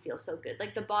make you feel so good.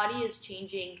 Like, the body is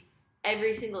changing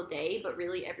every single day, but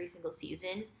really every single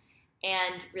season,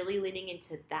 and really leaning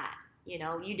into that. You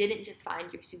know, you didn't just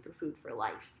find your superfood for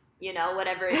life, you know,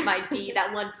 whatever it might be,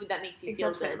 that one food that makes you feel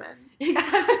good. Salmon.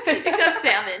 Except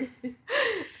salmon.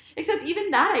 Except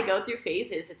even that, I go through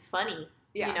phases. It's funny.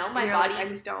 Yeah. You know, my body, body, I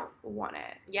just don't want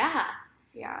it. Yeah.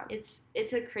 Yeah.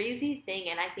 It's a crazy thing,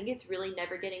 and I think it's really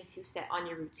never getting too set on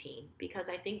your routine, because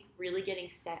I think really getting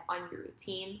set on your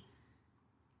routine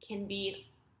can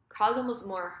cause almost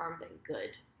more harm than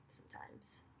good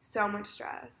sometimes. So much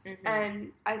stress. Mm-hmm.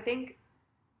 And I think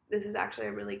this is actually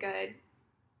a really good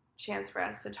chance for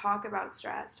us to talk about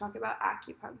stress, talk about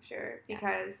acupuncture,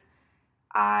 because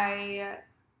I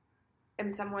am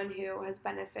someone who has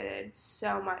benefited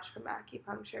so much from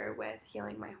acupuncture with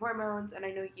healing my hormones, and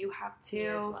I know you have too. Me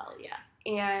as well, yeah.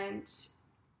 And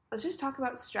let's just talk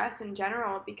about stress in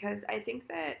general, because I think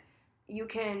that you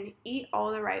can eat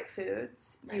all the right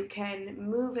foods, right. You can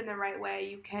move in the right way,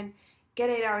 you can get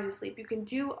 8 hours of sleep, you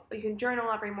can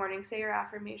journal every morning, say your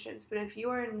affirmations, but if you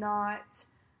are not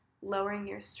lowering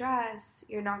your stress,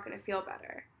 you're not going to feel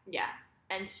better. Yeah,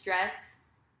 and stress,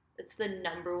 it's the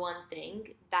number one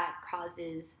thing that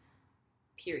causes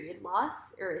period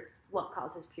loss, or it's what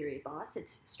causes period loss.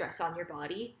 It's stress on your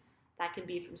body. That can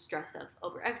be from stress of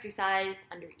over-exercise,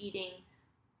 under-eating,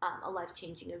 a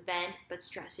life-changing event, but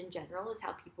stress in general is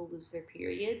how people lose their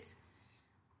periods.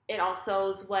 It also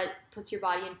is what puts your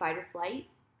body in fight or flight,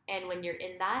 and when you're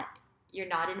in that, you're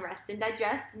not in rest and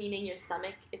digest, meaning your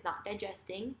stomach is not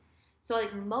digesting. So,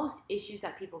 like, most issues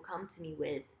that people come to me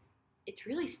with, it's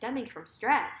really stemming from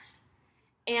stress.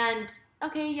 And,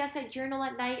 okay, yes, I journal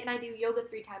at night and I do yoga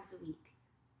 3 times a week.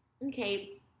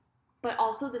 Okay, but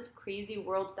also this crazy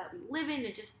world that we live in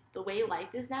and just the way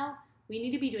life is now, we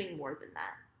need to be doing more than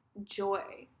that.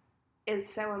 Joy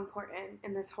is so important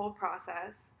in this whole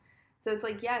process. So it's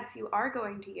like, yes, you are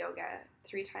going to yoga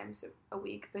 3 times a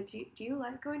week, but do you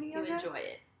like going to yoga? Do you enjoy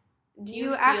it? Do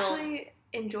you actually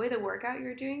enjoy the workout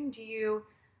you're doing?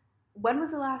 When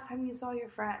was the last time you saw your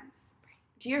friends?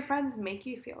 Do your friends make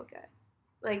you feel good?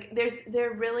 Like,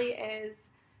 there really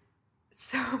is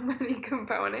so many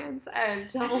components, and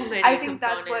I think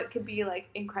that's what could be, like,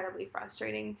 incredibly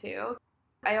frustrating too.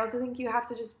 I also think you have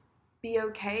to just be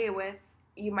okay with,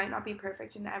 you might not be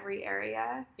perfect in every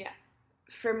area. Yeah.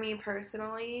 For me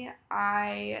personally,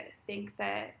 I think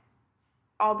that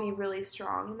I'll be really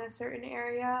strong in a certain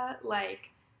area. Like,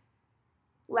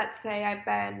 let's say I've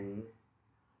been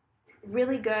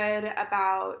really good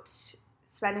about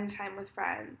spending time with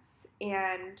friends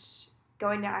and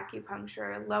going to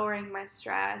acupuncture, lowering my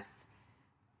stress,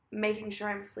 making sure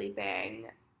I'm sleeping,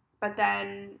 but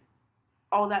then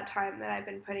all that time that I've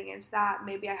been putting into that,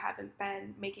 maybe I haven't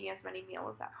been making as many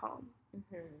meals at home.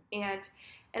 Mm-hmm. And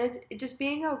it's just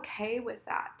being okay with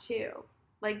that too.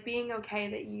 Like, being okay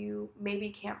that you maybe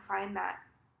can't find that.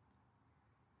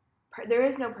 There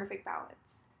is no perfect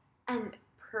balance. And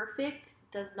perfect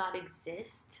does not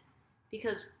exist,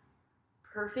 because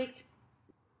perfect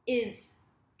is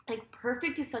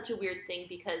such a weird thing,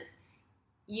 because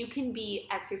you can be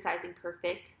exercising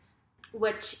perfect,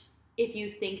 which if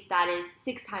you think that is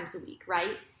 6 times a week,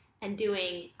 right? And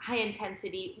doing high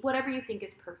intensity, whatever you think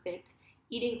is perfect,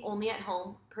 eating only at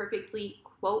home, perfectly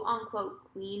quote unquote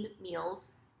clean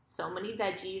meals, so many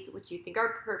veggies, which you think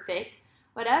are perfect,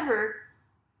 whatever.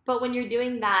 But when you're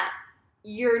doing that,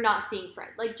 you're not seeing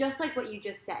friends. Like, just like what you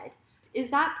just said. Is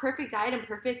that perfect diet and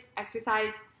perfect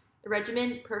exercise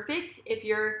regimen perfect if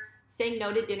you're saying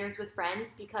no to dinners with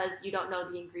friends because you don't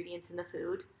know the ingredients in the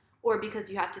food, or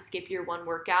because you have to skip your one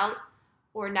workout,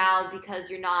 or now because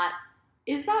you're not?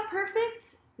 Is that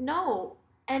perfect? No.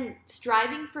 And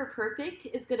striving for perfect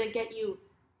is going to get you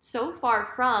so far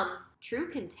from true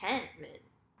contentment.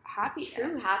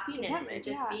 True happiness and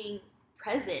just being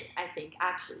present, I think,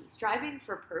 actually. Striving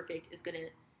for perfect is going to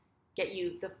get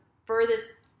you the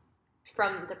furthest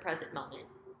from the present moment.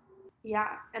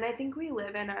 Yeah, and I think we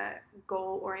live in a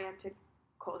goal-oriented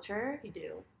culture. We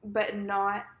do. But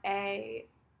not a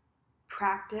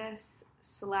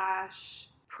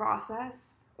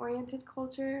practice/process-oriented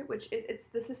culture, which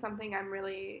this is something I'm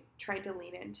really trying to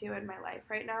lean into in my life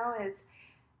right now, is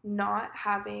not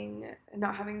having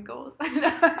goals.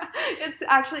 It's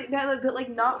actually no, but like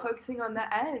not focusing on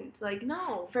the end. Like,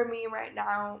 no. For me right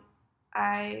now,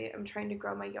 I am trying to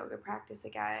grow my yoga practice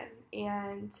again,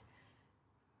 and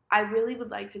I really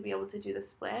would like to be able to do the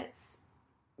splits,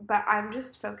 but I'm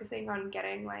just focusing on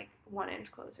getting like 1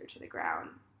 inch closer to the ground.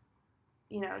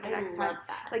 The next time.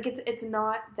 That. Like it's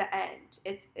not the end.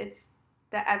 It's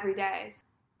the everyday. So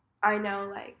I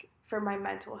know, like, for my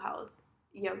mental health,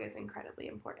 yoga is incredibly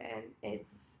important.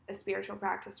 It's a spiritual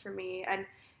practice for me,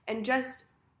 and just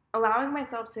allowing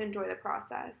myself to enjoy the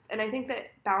process. And I think that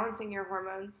balancing your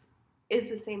hormones is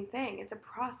the same thing. It's a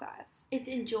process. It's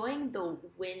enjoying the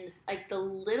wins, like the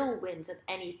little wins of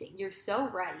anything. You're so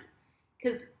right.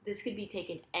 Because this could be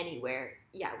taken anywhere.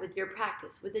 Yeah, with your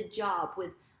practice, with a job,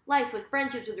 with life, with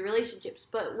friendships, with relationships.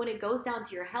 But when it goes down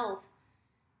to your health,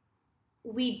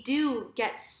 we do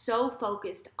get so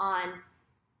focused on,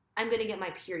 I'm going to get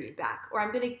my period back, or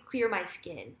I'm going to clear my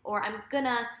skin, or I'm going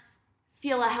to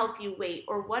feel a healthy weight,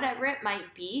 or whatever it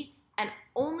might be. And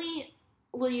only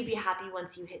will you be happy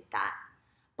once you hit that.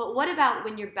 But what about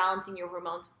when you're balancing your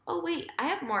hormones? Oh, wait, I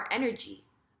have more energy.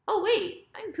 Oh, wait,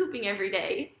 I'm pooping every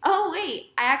day. Oh,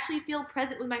 wait, I actually feel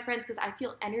present with my friends because I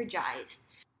feel energized.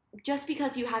 Just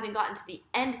because you haven't gotten to the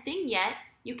end thing yet,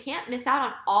 you can't miss out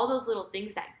on all those little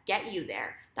things that get you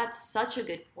there. That's such a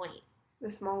good point. The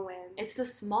small wins. It's the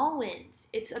small wins.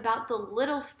 It's about the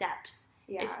little steps.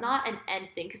 Yeah. It's not an end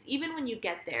thing, because even when you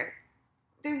get there,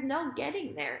 there's no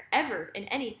getting there ever in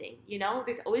anything,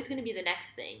 There's always going to be the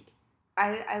next thing.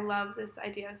 I love this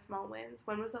idea of small wins.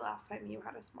 When was the last time you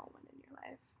had a small win in your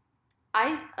life?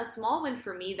 A small win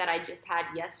for me that I just had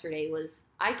yesterday was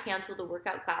I canceled a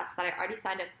workout class that I already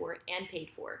signed up for and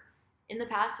paid for. In the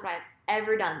past, would I have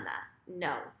ever done that?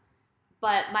 No.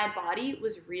 But my body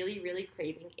was really, really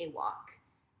craving a walk.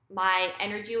 My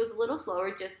energy was a little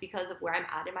slower just because of where I'm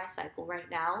at in my cycle right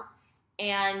now.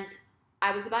 And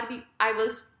I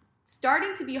was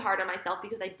starting to be hard on myself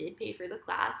because I did pay for the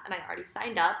class and I already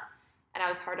signed up. And I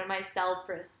was hard on myself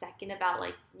for a second about,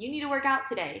 like, you need to work out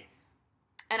today.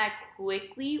 And I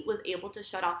quickly was able to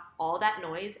shut off all that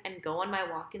noise and go on my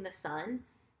walk in the sun.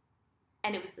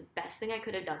 And it was the best thing I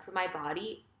could have done for my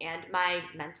body and my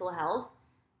mental health.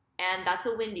 And that's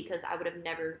a win because I would have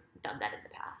never done that in the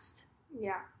past.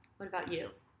 Yeah. What about you?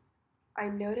 I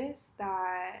noticed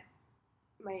that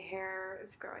my hair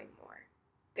is growing more.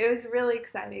 It was really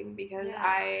exciting because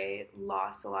I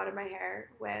lost a lot of my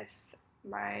hair with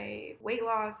my weight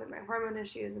loss and my hormone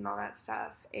issues and all that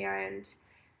stuff. And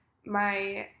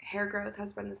my hair growth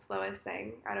has been the slowest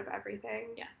thing out of everything.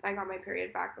 Yeah. I got my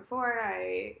period back before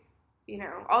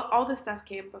all this stuff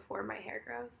came before my hair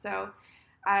growth. So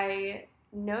I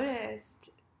noticed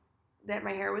that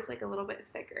my hair was like a little bit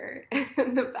thicker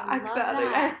in the back the other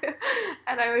day.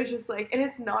 And I was just like, and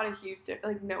it's not a huge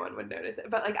difference, like no one would notice it,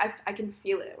 but like I can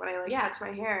feel it when I touch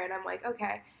my hair, and I'm like,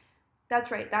 okay, that's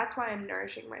right. That's why I'm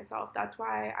nourishing myself. That's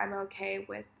why I'm okay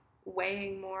with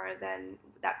weighing more than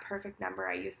that perfect number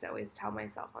I used to always tell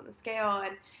myself on the scale.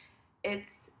 And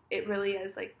it really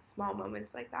is like small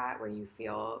moments like that where you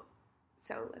feel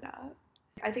so lit up.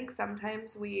 I think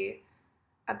sometimes we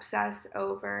obsess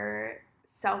over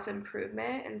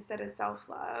self-improvement instead of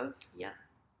self-love. Yeah.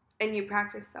 And you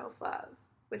practice self-love,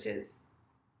 which is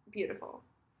beautiful.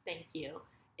 Thank you.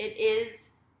 It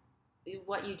is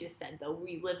what you just said, though.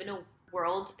 We live in a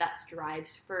world that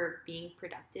strives for being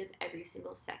productive every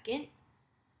single second.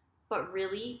 But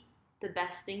really, the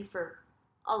best thing for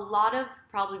a lot of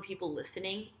probably people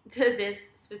listening to this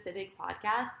specific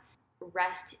podcast,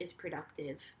 rest is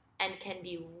productive and can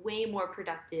be way more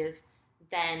productive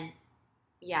than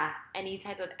any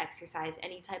type of exercise,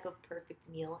 any type of perfect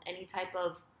meal, any type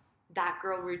of that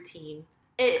girl routine.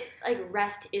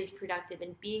 Rest is productive,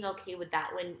 and being okay with that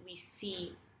when we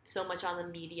see so much on the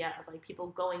media of like people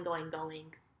going.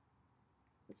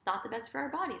 It's not the best for our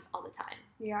bodies all the time.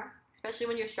 Yeah. Especially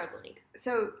when you're struggling.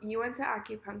 So you went to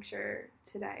acupuncture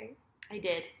today. I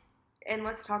did. And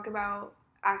let's talk about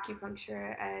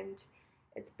acupuncture and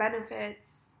its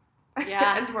benefits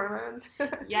and hormones.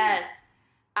 Yes.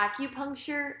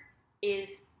 Acupuncture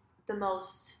is the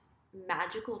most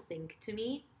magical thing to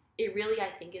me. It really, I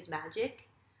think, is magic.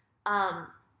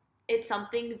 It's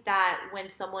something that when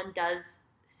someone does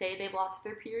say they've lost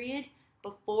their period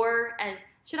before, and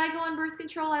should I go on birth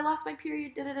control? I lost my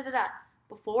period, da-da-da-da-da.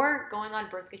 Before going on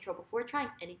birth control, before trying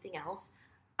anything else,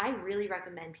 I really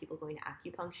recommend people going to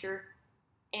acupuncture.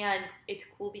 And it's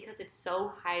cool because it's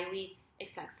so highly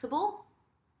accessible.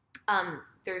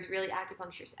 There's really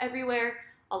acupuncturists everywhere.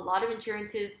 A lot of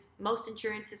most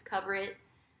insurances cover it.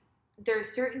 There's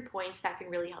certain points that can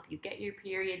really help you get your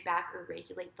period back or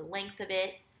regulate the length of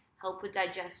it, help with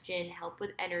digestion, help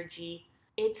with energy.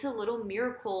 It's a little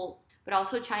miracle, but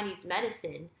also Chinese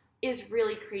medicine, is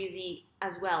really crazy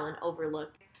as well and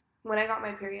overlooked. When I got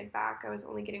my period back, I was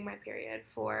only getting my period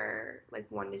for like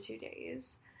 1 to 2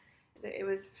 days. It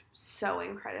was so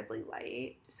incredibly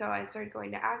light. So I started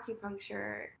going to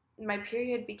acupuncture. My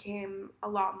period became a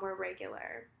lot more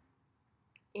regular.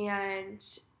 And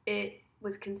it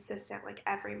was consistent like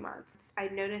every month. I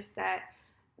noticed that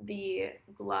the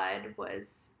blood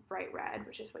was bright red,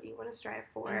 which is what you want to strive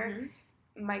for.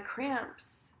 Mm-hmm. My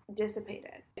cramps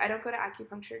dissipated. I don't go to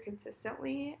acupuncture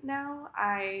consistently now.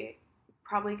 I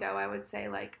probably go, I would say,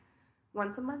 like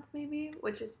once a month maybe,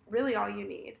 which is really all you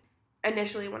need.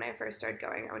 Initially, when I first started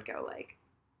going, I would go like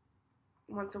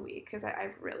once a week because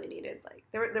I really needed, like,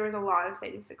 there was a lot of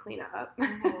things to clean up.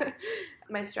 Mm-hmm.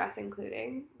 My stress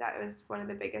including. That was one of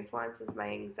the biggest ones, is my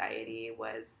anxiety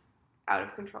was out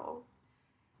of control.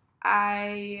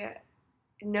 I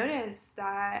noticed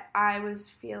that I was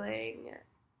feeling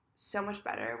so much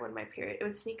better when my period, it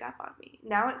would sneak up on me.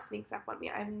 Now it sneaks up on me.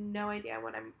 I have no idea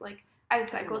when I'm like, I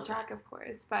cycle track, of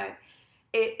course, but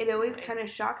it always kind of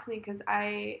shocks me because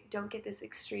I don't get this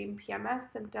extreme PMS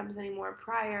symptoms anymore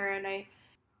prior, and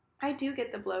I do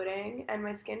get the bloating and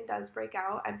my skin does break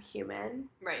out. I'm human.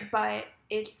 Right. But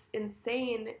it's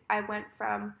insane. I went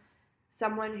from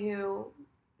someone who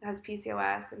has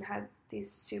PCOS and had these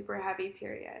super heavy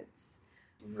periods,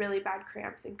 really bad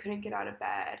cramps and couldn't get out of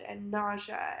bed and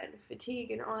nausea and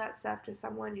fatigue and all that stuff, to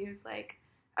someone who's like,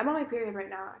 I'm on my period right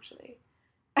now, actually.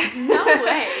 No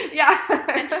way. Yeah.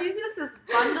 And she's just this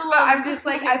bundle but I'm just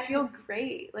like, I feel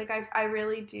great. Like, I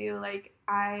really do. Like,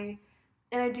 I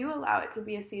do allow it to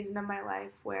be a season of my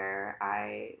life where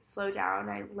I slow down.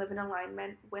 I live in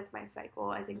alignment with my cycle.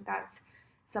 I think that's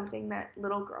something that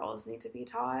little girls need to be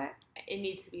taught. It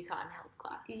needs to be taught in health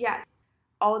class. Yes.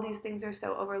 All these things are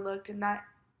so overlooked, and that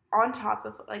on top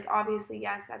of, like, obviously,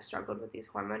 yes, I've struggled with these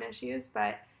hormone issues,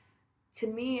 but to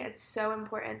me, it's so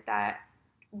important that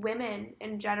women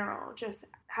in general just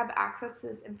have access to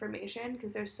this information,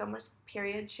 because there's so much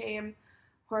period shame,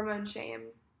 hormone shame.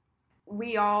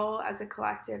 We all as a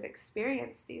collective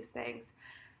experience these things,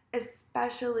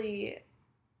 especially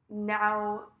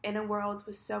now in a world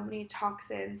with so many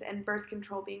toxins and birth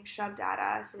control being shoved at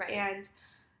us. Right. And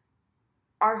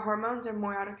our hormones are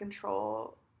more out of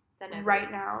control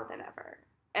right now than ever.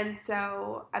 And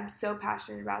so I'm so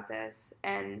passionate about this,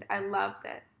 and I love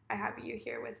that I have you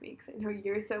here with me because I know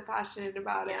you're so passionate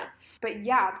about it. But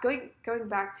yeah, going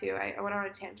back to, I went on a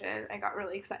tangent. I got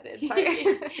really excited.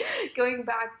 Sorry. Going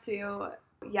back to,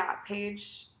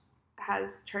 Paige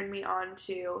has turned me on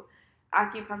to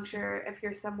acupuncture. If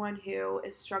you're someone who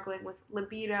is struggling with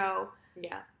libido,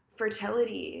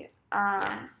 fertility,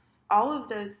 all of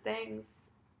those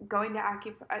things, going to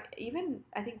acupuncture, even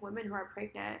I think women who are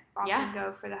pregnant often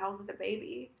go for the health of the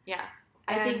baby. Yeah.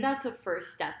 I think that's a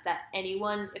first step, that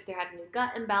anyone, if they're having a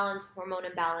gut imbalance, hormone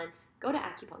imbalance, go to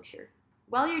acupuncture.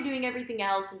 While you're doing everything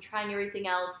else and trying everything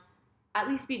else, at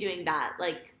least be doing that.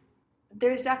 Like,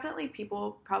 there's definitely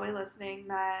people probably listening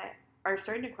that are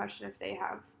starting to question if they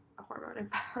have a hormone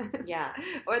imbalance. Yeah.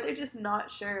 Or they're just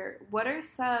not sure. What are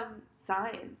some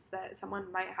signs that someone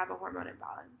might have a hormone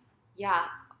imbalance? Yeah,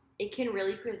 it can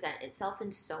really present itself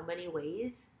in so many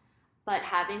ways, but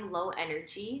having low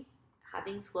energy,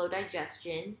 having slow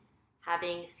digestion,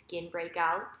 having skin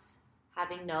breakouts,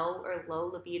 having no or low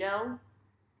libido,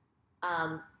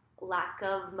 lack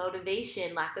of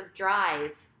motivation, lack of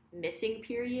drive, missing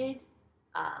period,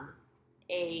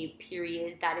 a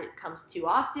period that it comes too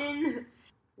often.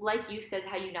 Like you said,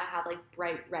 how you not have like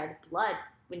bright red blood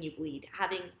when you bleed,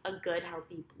 having a good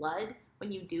healthy blood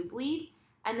when you do bleed.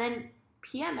 And then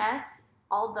PMS,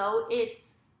 although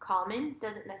it's common,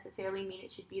 doesn't necessarily mean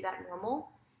it should be that normal.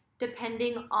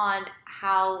 Depending on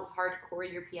how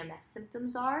hardcore your PMS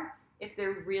symptoms are, if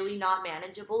they're really not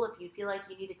manageable, if you feel like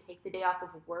you need to take the day off of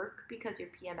work because you're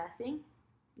PMSing,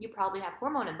 you probably have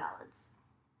hormone imbalance.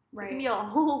 Right. It can be a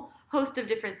whole host of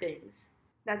different things.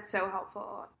 That's so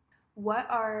helpful. What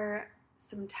are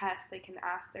some tests they can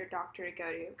ask their doctor to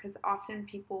go to? Because often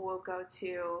people will go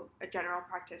to a general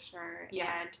practitioner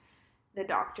and the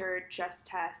doctor just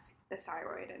tests the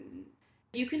thyroid. And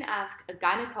you can ask a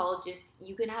gynecologist,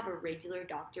 you can have a regular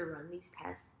doctor run these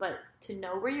tests, but to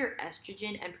know where your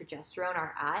estrogen and progesterone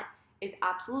are at is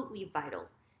absolutely vital,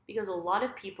 because a lot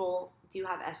of people do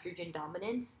have estrogen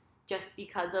dominance just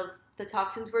because of the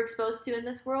toxins we're exposed to in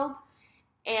this world.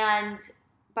 And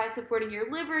by supporting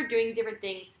your liver, doing different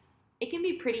things, it can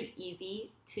be pretty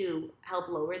easy to help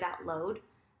lower that load,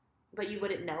 but you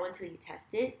wouldn't know until you test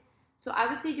it. So I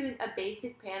would say doing a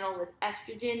basic panel with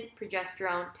estrogen,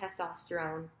 progesterone,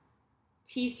 testosterone,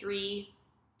 T3,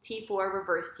 T4,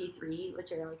 reverse T3,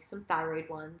 which are like some thyroid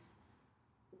ones,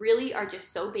 really are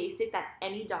just so basic that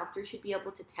any doctor should be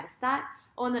able to test that.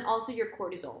 Oh, and then also your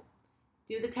cortisol.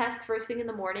 Do the test first thing in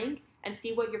the morning and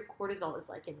see what your cortisol is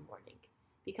like in the morning.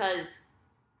 Because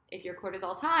if your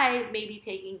cortisol is high, maybe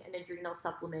taking an adrenal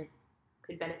supplement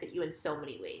could benefit you in so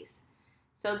many ways.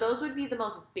 So those would be the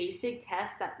most basic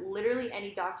tests that literally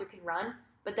any doctor can run,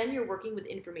 but then you're working with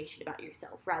information about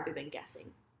yourself rather than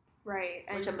guessing. Right.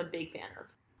 Which I'm a big fan of.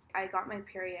 I got my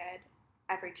period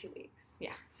every 2 weeks.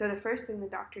 Yeah. So the first thing the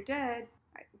doctor did,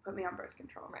 put me on birth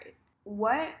control. Right.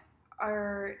 What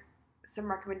are some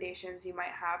recommendations you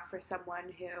might have for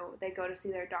someone who they go to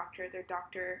see their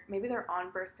doctor, maybe they're on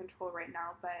birth control right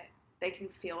now, but they can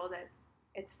feel that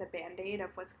it's the Band-Aid of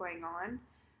what's going on,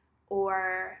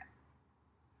 or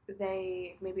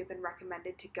they maybe have been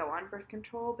recommended to go on birth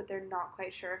control, but they're not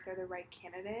quite sure if they're the right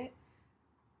candidate.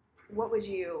 What would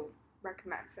you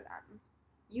recommend for them?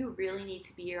 You really need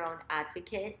to be your own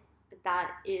advocate.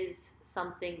 That is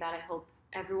something that I hope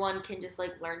everyone can just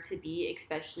learn to be,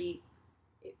 especially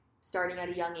starting at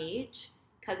a young age,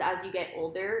 because as you get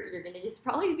older, you're going to just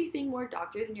probably be seeing more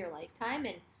doctors in your lifetime,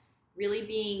 and really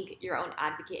being your own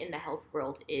advocate in the health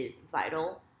world is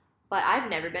vital. But I've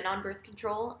never been on birth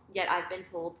control, yet I've been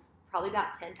told probably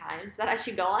about 10 times that I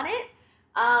should go on it.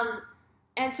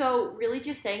 And so really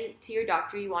just saying to your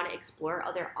doctor you want to explore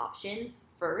other options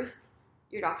first,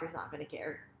 your doctor's not going to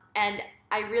care. And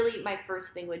my first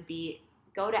thing would be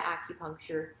go to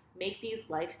acupuncture, make these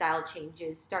lifestyle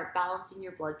changes, start balancing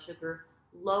your blood sugar,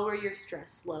 lower your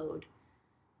stress load,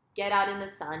 get out in the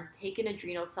sun, take an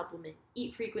adrenal supplement,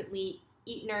 eat frequently,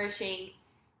 eat nourishing,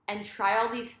 and try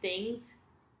all these things.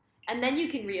 And then you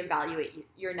can reevaluate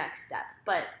your next step.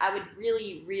 But I would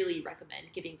really, really recommend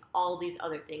giving all these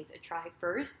other things a try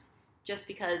first, just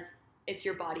because it's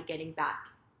your body getting back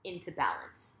into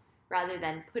balance, rather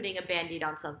than putting a Band-Aid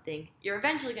on something you're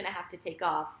eventually going to have to take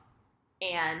off,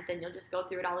 and then you'll just go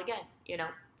through it all again,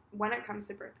 When it comes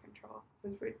to birth control,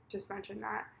 since we just mentioned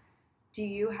that, do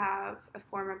you have a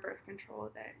form of birth control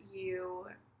that you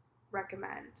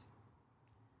recommend?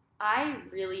 I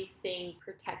really think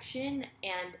protection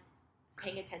and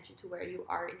paying attention to where you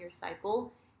are in your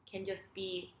cycle can just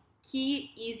be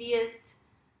key, easiest,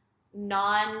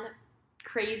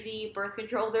 non-crazy birth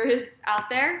control there is out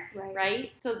there,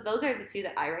 right? So those are the two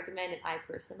that I recommend and I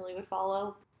personally would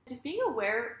follow. Just being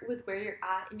aware with where you're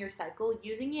at in your cycle,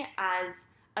 using it as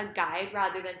a guide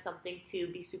rather than something to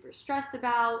be super stressed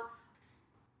about.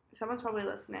 Someone's probably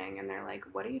listening and they're like,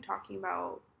 what are you talking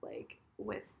about,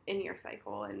 within your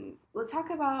cycle? And let's talk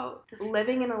about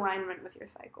living in alignment with your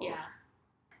cycle. Yeah.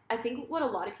 I think what a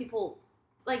lot of people,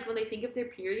 when they think of their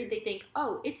period, they think,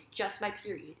 oh, it's just my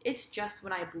period. It's just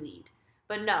when I bleed.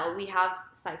 But no, we have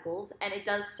cycles, and it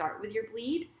does start with your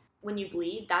bleed. When you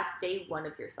bleed, that's day 1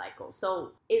 of your cycle.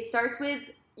 So it starts with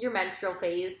your menstrual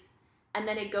phase, and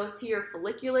then it goes to your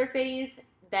follicular phase,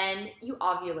 then you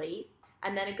ovulate,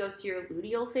 and then it goes to your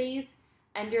luteal phase.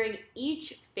 And during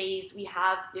each phase, we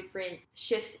have different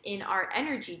shifts in our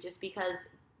energy, just because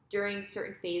during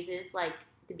certain phases, like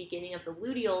the beginning of the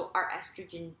luteal, our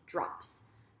estrogen drops.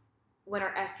 When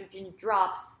our estrogen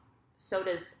drops, so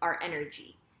does our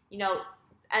energy.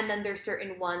 And then there's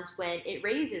certain ones when it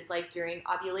raises, like during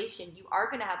ovulation, you are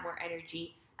going to have more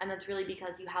energy. And that's really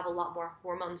because you have a lot more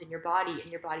hormones in your body, and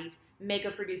your body's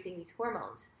mega producing these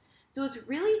hormones. So it's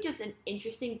really just an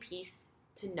interesting piece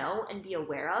to know and be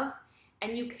aware of.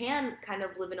 And you can kind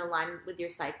of live in alignment with your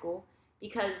cycle,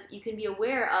 because you can be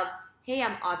aware of, hey,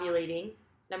 I'm ovulating,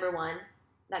 number 1.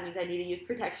 That means I need to use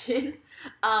protection.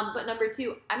 But number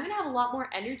 2, I'm going to have a lot more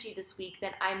energy this week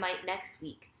than I might next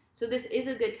week. So this is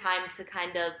a good time to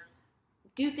kind of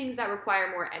do things that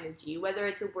require more energy, whether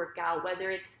it's a workout,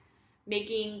 whether it's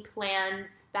making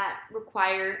plans that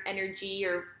require energy,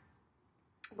 or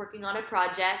working on a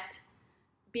project.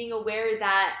 Being aware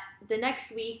that the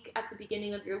next week at the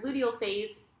beginning of your luteal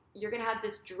phase, you're going to have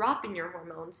this drop in your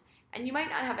hormones, and you might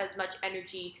not have as much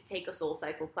energy to take a soul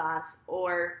cycle class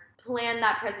or plan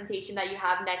that presentation that you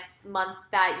have next month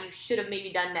that you should have maybe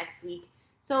done next week.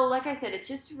 So like I said, it's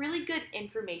just really good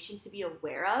information to be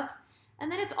aware of.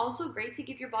 And then it's also great to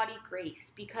give your body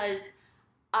grace, because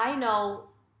I know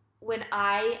when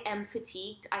I am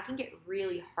fatigued, I can get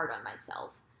really hard on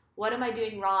myself. What am I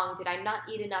doing wrong? Did I not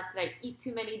eat enough? Did I eat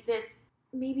too many this?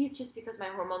 Maybe it's just because my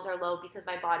hormones are low, because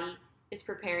my body is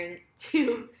preparing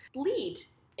to bleed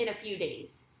in a few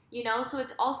days. So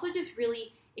it's also just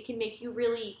really, it can make you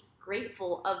really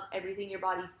grateful of everything your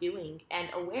body's doing and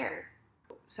aware.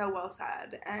 So well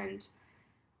said. And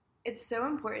it's so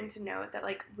important to note that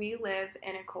we live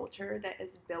in a culture that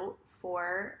is built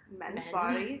for men's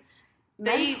body.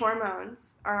 Men's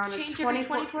hormones are on a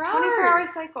 24-hour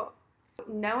cycle.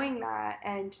 knowing that,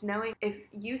 and knowing if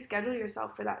you schedule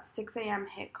yourself for that 6 a.m.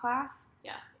 HIIT class,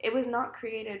 yeah, it was not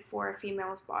created for a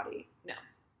female's body. No.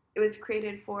 It was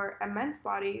created for a men's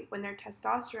body when their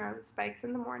testosterone spikes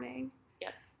in the morning.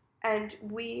 Yep. And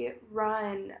we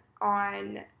run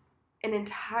on an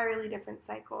entirely different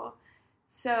cycle.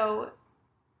 So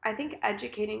I think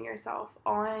educating yourself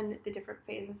on the different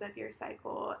phases of your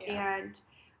cycle and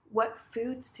what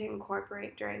foods to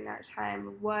incorporate during that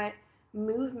time, what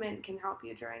movement can help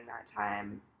you during that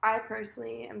time. I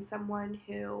personally am someone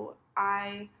who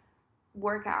I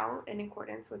work out in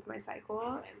accordance with my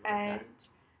cycle, and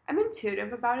I'm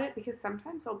intuitive about it because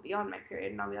sometimes I'll be on my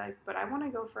period and I'll be like, but I want to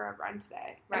go for a run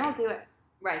today. Right. And I'll do it.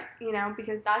 Right. You know,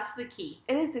 because that's the key.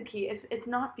 It is the key. It's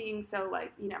not being so,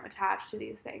 like, you know, attached to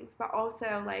these things, but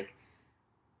also, like,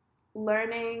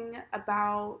 learning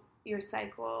about your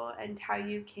cycle and how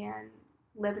you can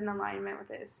live in alignment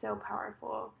with it is so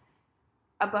powerful.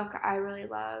 A book I really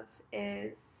love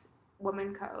is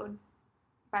Woman Code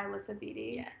by Alyssa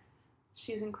Vitti. Yes.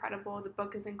 She's incredible. The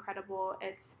book is incredible.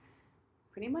 It's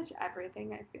pretty much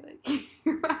everything I feel like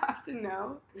you have to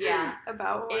know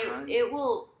about hormones. It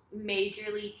will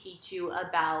majorly teach you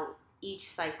about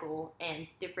each cycle and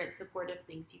different supportive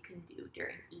things you can do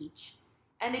during each.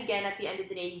 And again, at the end of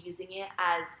the day, using it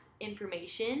as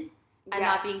information and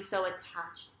not being so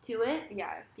attached to it.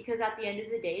 Yes. Because at the end of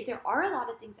the day, there are a lot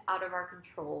of things out of our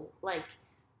control. Like,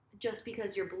 just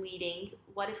because you're bleeding,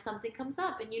 what if something comes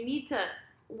up and you need to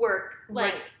work,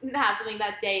 like, have something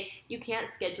that day? You can't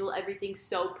schedule everything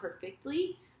so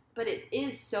perfectly, but it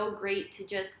is so great to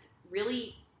just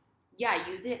really,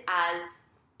 use it as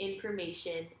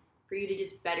information for you to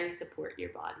just better support your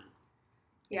body.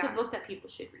 It's a book that people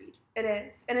should read. It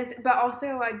is. And but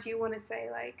also I do want to say,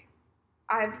 like,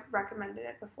 I've recommended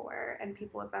it before and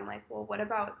people have been like, well, what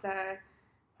about the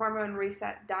hormone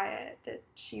reset diet that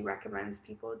she recommends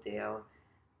people do?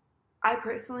 I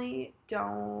personally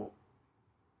don't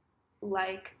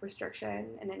like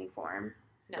restriction in any form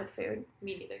with food.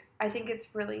 Me neither. I think it's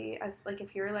really, as like,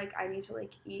 if you're like, I need to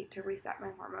like eat to reset my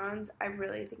hormones, I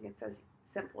really think it's as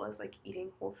simple as like eating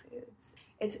whole foods.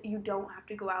 You don't have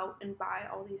to go out and buy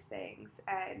all these things.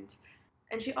 And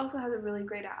she also has a really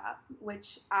great app,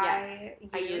 which I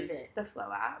use it. The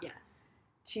Flow app. Yes.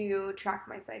 To track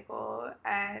my cycle,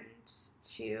 and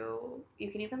you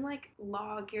can even like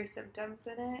log your symptoms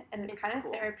in it, and it's kind of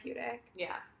cool. Therapeutic.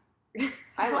 Yeah.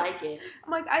 I like it.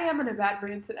 I'm like, I am in a bad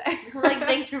mood today. Like,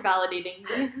 thanks for validating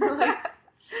me.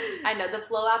 I know, the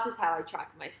Flow app is how I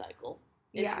track my cycle.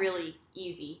 It's really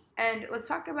easy. And let's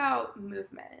talk about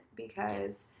movement,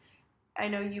 because I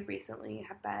know you recently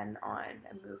have been on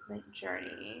a movement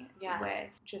journey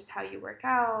with just how you work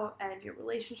out and your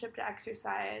relationship to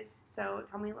exercise. So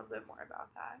tell me a little bit more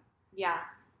about that. Yeah.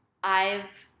 I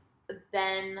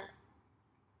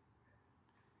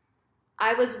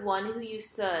was one who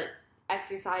used to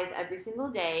exercise every single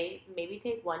day, maybe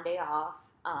take one day off,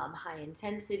 high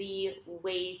intensity,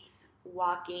 weights,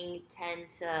 walking 10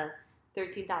 to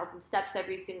 13,000 steps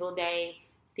every single day,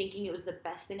 thinking it was the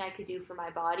best thing I could do for my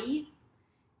body,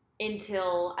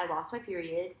 until I lost my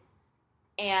period.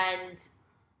 And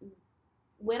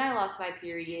when I lost my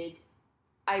period,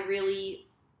 I really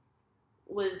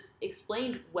was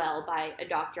explained well by a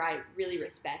doctor I really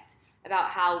respect about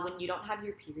how when you don't have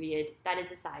your period, that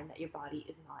is a sign that your body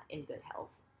is not in good health.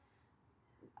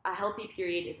 A healthy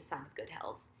period is a sign of good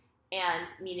health, and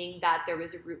meaning that there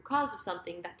was a root cause of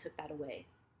something that took that away.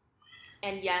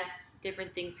 And yes,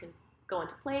 different things can go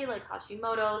into play, like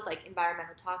Hashimoto's, like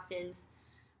environmental toxins.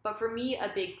 But for me,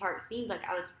 a big part seemed like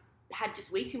I had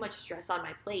just way too much stress on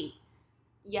my plate.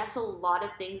 Yes, a lot of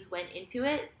things went into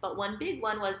it, but one big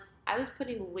one was I was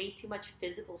putting way too much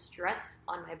physical stress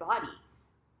on my body.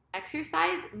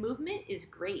 Exercise, movement is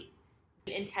great.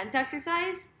 Intense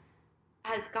exercise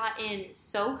has gotten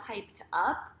so hyped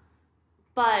up,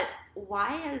 but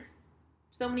why has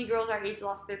so many girls our age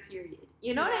lost their period?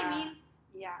 You know what I mean?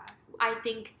 Yeah.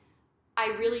 I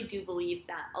really do believe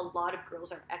that a lot of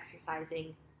girls are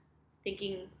exercising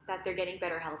thinking that they're getting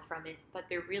better health from it, but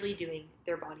they're really doing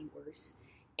their body worse.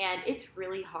 And it's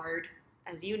really hard,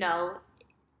 as you know,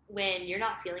 when you're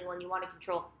not feeling well and you want to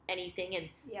control anything, and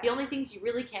the only things you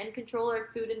really can control are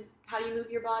food and how you move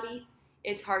your body.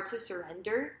 It's hard to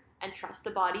surrender and trust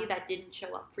the body that didn't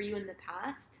show up for you in the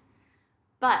past.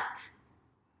 But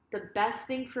the best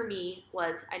thing for me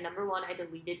was, number one, I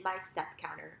deleted my step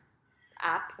counter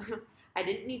app. I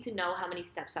didn't need to know how many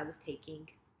steps I was taking.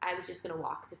 I was just going to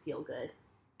walk to feel good.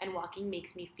 And walking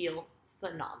makes me feel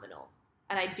phenomenal.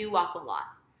 And I do walk a lot.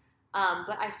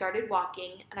 But I started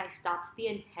walking, and I stopped the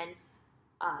intense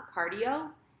cardio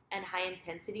and high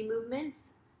intensity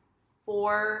movements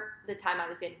for the time I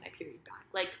was getting my period back,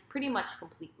 like pretty much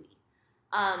completely.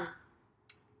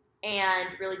 And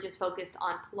really just focused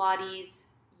on Pilates,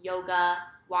 yoga,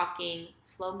 walking,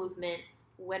 slow movement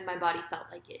when my body felt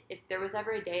like it. If there was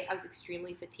ever a day I was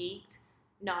extremely fatigued,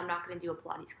 no, I'm not going to do a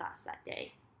Pilates class that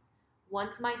day.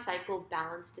 Once my cycle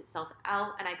balanced itself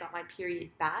out and I got my period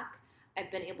back, I've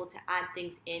been able to add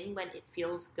things in when it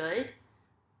feels good.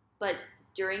 But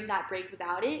during that break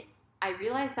without it, I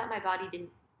realized that my body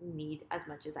didn't need as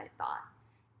much as I thought.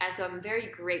 And so I'm very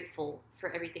grateful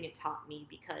for everything it taught me,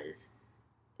 because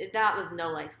that was no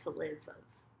life to live of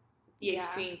the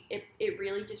extreme. It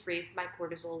really just raised my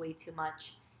cortisol way too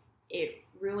much. It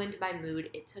ruined my mood.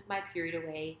 It took my period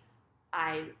away.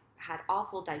 I had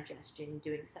awful digestion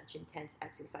doing such intense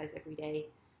exercise every day.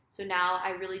 So now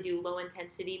I really do low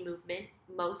intensity movement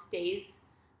most days,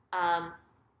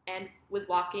 and with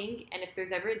walking. And if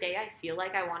there's ever a day I feel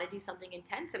like I want to do something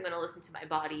intense, I'm going to listen to my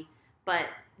body. But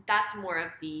that's more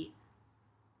of the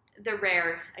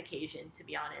rare occasion, to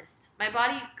be honest. My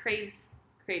body craves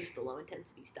the low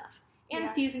intensity stuff. And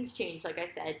seasons change, like I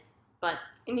said. But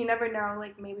and you never know,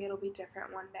 like maybe it'll be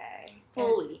different one day.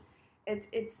 Fully.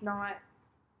 It's not,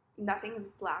 nothing is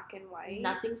black and white.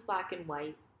 Nothing's black and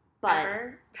white. But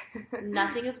ever.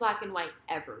 Nothing is black and white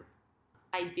ever.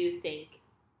 I do think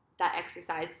that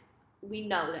exercise, we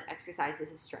know that exercise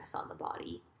is a stress on the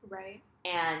body. Right.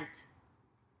 And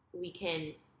we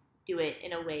can do it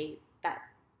in a way that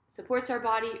supports our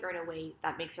body or in a way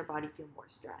that makes our body feel more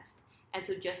stressed. And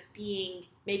so just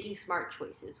making smart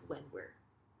choices when we're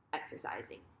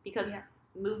exercising. Because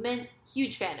movement,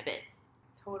 huge fan of it.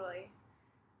 Totally.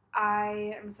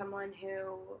 I am someone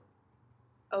who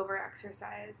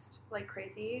over-exercised like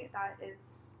crazy. That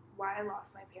is why I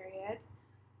lost my period.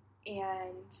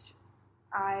 And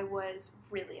I was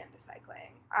really into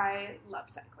cycling. I love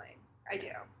cycling. I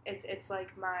do. It's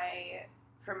like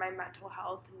for my mental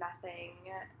health, nothing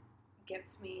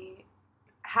gives me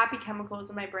happy chemicals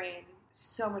in my brain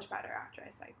so much better after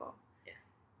I cycle. Yeah.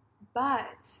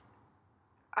 But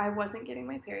I wasn't getting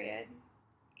my period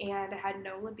and I had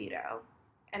no libido.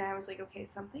 And I was like, okay,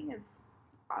 something is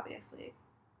obviously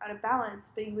out of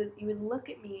balance. But you would look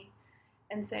at me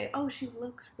and say, oh, she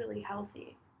looks really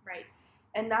healthy. Right.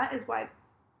 And that is why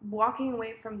walking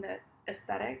away from the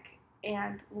aesthetic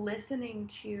and listening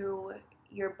to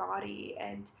your body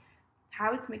and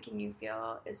how it's making you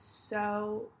feel is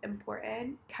so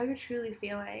important. How you're truly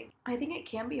feeling. I think it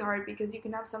can be hard because you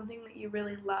can have something that you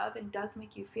really love and does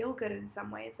make you feel good in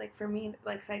some ways. Like for me,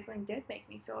 like cycling did make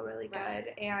me feel really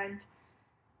good. And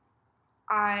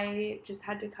I just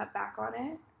had to cut back on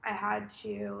it. I had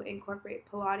to incorporate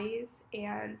Pilates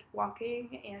and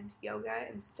walking and yoga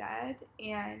instead.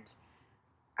 And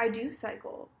I do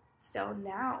cycle still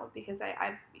now because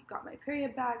I've got my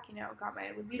period back, got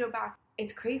my libido back.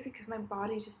 It's crazy because my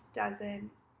body just doesn't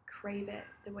crave it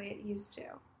the way it used to.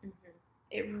 Mm-hmm.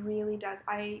 It really does.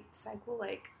 I cycle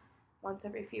like once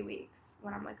every few weeks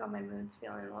when I'm like, oh, my mood's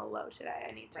feeling a little low today.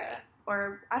 I need to,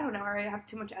 or I don't know, or I have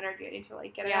too much energy. I need to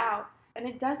like get it out. And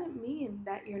it doesn't mean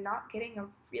that you're not getting a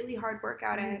really hard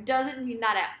workout in. It doesn't mean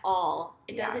that at all.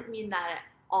 It doesn't mean that at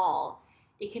all.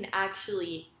 It can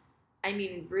actually,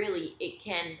 really, it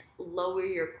can lower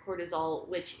your cortisol,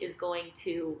 which is going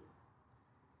to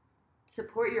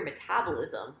support your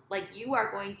metabolism. Like, you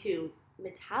are going to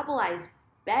metabolize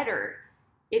better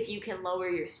if you can lower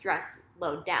your stress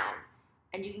load down.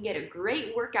 And you can get a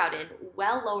great workout in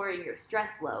while lowering your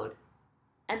stress load.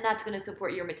 And that's going to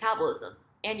support your metabolism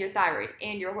and your thyroid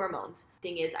and your hormones.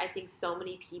 Thing is, I think so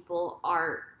many people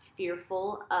are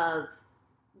fearful of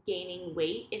gaining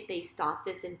weight if they stop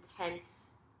this intense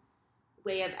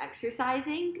way of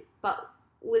exercising. But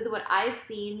with what I've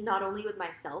seen, not only with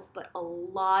myself, but a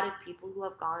lot of people who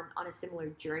have gone on a similar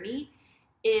journey,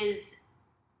 is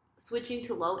switching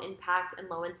to low impact and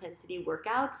low intensity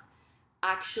workouts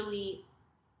actually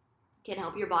can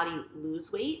help your body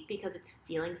lose weight because it's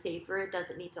feeling safer. It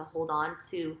doesn't need to hold on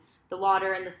to the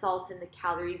water and the salt and the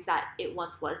calories that it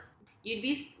once was. You'd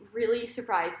be really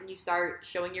surprised when you start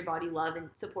showing your body love and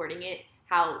supporting it,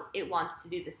 how it wants to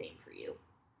do the same for you.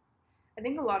 I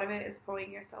think a lot of it is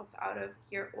pulling yourself out of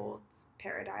your old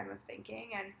paradigm of thinking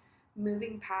and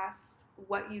moving past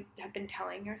what you have been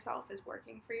telling yourself is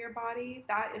working for your body.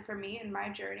 That is, for me, in my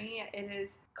journey, it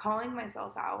is calling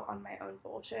myself out on my own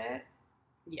bullshit.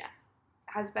 Yeah.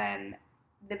 Has been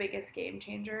the biggest game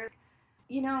changer.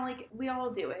 Like, we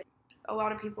all do it. A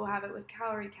lot of people have it with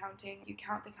calorie counting. You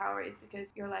count the calories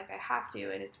because you're like, I have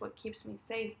to, and it's what keeps me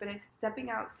safe. But it's stepping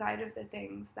outside of the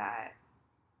things that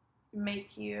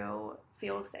make you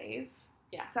feel safe.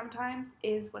 Yeah. Sometimes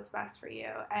is what's best for you.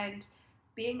 And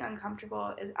being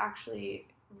uncomfortable is actually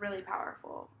really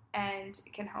powerful and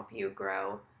can help you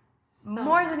grow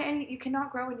more than you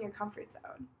cannot grow in your comfort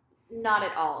zone. Not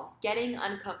at all. Getting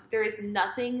uncomfortable. There is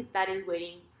nothing that is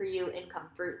waiting for you in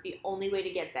comfort. The only way to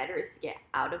get better is to get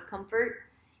out of comfort.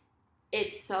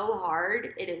 It's so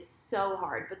hard. It is so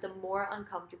hard. But the more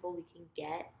uncomfortable we can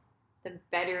get, the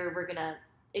better we're going to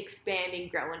expand and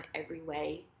grow in every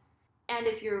way. And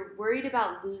if you're worried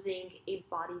about losing a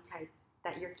body type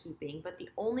that you're keeping, but the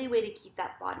only way to keep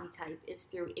that body type is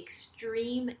through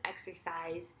extreme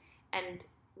exercise and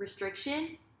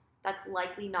restriction, that's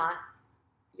likely not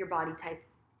your body type.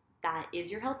 That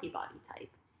is your healthy body type.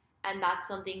 And that's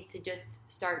something to just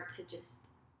start to just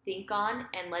think on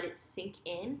and let it sink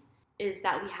in, is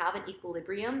that we have an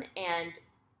equilibrium, and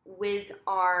with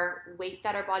our weight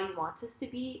that our body wants us to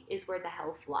be is where the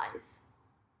health lies.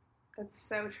 That's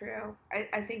so true.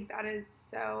 I think that is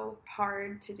so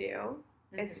hard to do.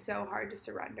 Mm-hmm. It's so hard to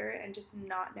surrender and just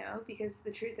not know, because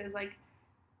the truth is, like,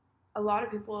 a lot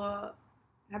of people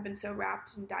have been so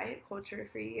wrapped in diet culture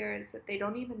for years that they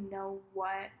don't even know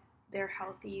what their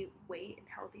healthy weight and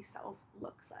healthy self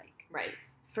looks like. Right.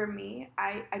 For me,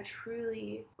 I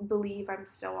truly believe I'm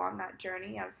still on that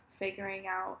journey of figuring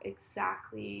out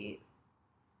exactly,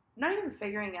 not even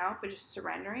figuring out, but just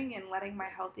surrendering and letting my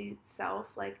healthy self,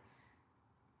 like,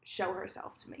 show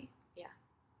herself to me. Yeah.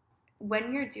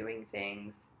 When you're doing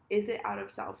things, is it out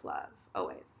of self-love?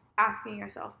 Always. Asking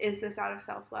yourself, is this out of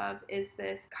self-love? Is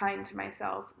this kind to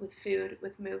myself with food,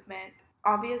 with movement?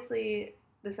 Obviously,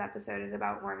 this episode is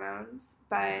about hormones,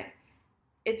 but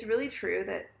it's really true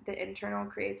that the internal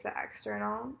creates the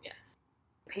external. Yes.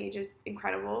 Paige is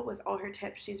incredible with all her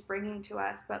tips she's bringing to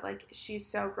us, but, like, she's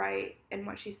so right in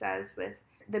what she says with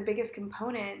the biggest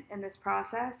component in this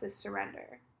process is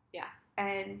surrender. Yeah.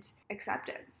 And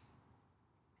acceptance.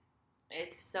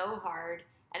 It's so hard,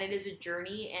 and it is a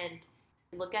journey, and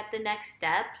look at the next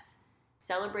steps.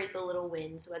 Celebrate the little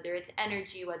wins, whether it's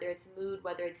energy, whether it's mood,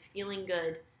 whether it's feeling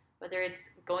good, whether it's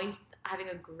having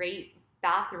a great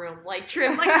bathroom like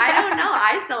trip. Like, I don't know.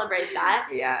 I celebrate that.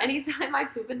 Yeah. Anytime I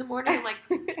poop in the morning, I'm like,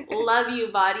 love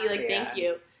you, body. Like, thank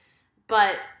you.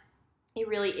 But it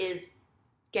really is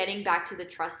getting back to the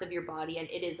trust of your body, and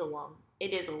it is a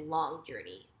long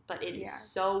journey, but it is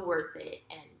so worth it,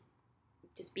 and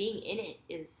just being in it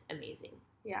is amazing.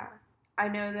 Yeah. I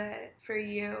know that for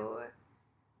you,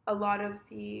 a lot of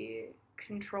the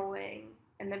controlling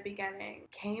in the beginning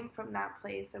came from that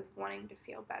place of wanting to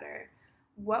feel better.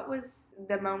 What was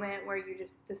the moment where you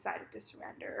just decided to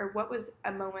surrender? Or what was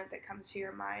a moment that comes to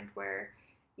your mind where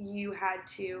you had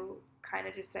to kind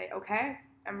of just say, okay,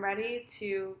 I'm ready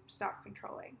to stop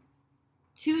controlling?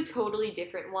 Two totally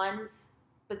different ones,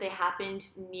 but they happened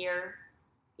near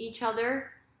each other.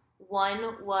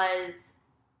 One was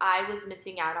I was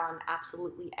missing out on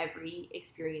absolutely every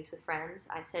experience with friends.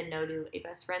 I said no to a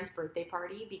best friend's birthday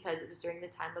party because it was during the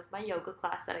time of my yoga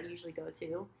class that I usually go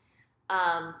to.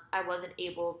 I wasn't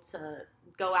able to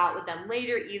go out with them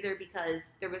later either because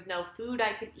there was no food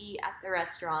I could eat at the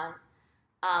restaurant.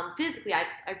 Physically,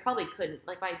 I probably couldn't.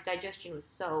 Like, my digestion was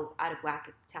so out of whack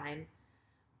at the time.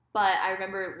 But I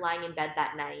remember lying in bed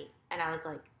that night, and I was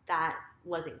like, that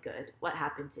wasn't good. What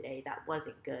happened today? That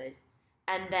wasn't good.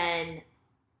 And then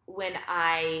when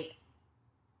I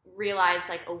realized,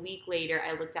 like, a week later,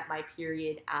 I looked at my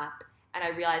period app, and I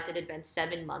realized it had been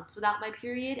 7 months without my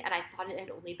period, and I thought it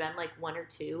had only been, like, 1 or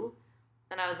 2.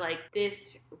 And I was like,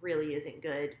 this really isn't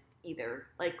good either.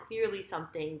 Like, clearly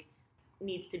something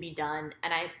needs to be done.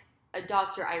 And a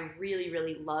doctor I really,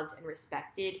 really loved and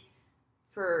respected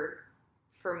for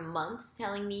months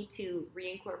telling me to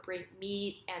reincorporate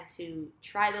meat and to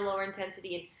try the lower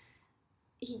intensity. And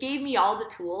he gave me all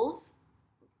the tools,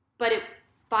 but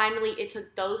it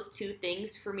took those 2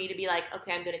 things for me to be like,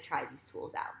 okay, I'm going to try these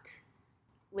tools out.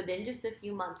 Within just a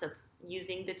few months of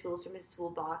using the tools from his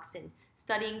toolbox and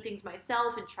studying things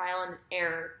myself and trial and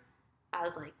error, I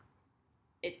was like,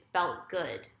 it felt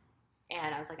good.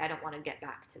 And I was like, I don't want to get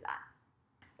back to that.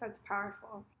 That's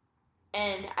powerful.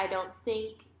 And I don't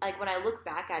think, like, when I look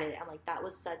back at it, I'm like, that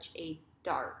was such a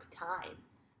dark time.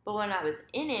 But when I was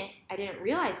in it, I didn't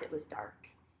realize it was dark.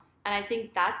 And I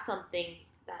think that's something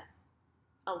that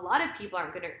a lot of people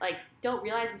don't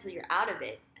realize until you're out of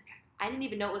it. I didn't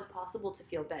even know it was possible to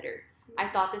feel better. I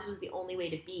thought this was the only way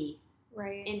to be.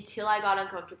 Right. Until I got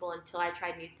uncomfortable, until I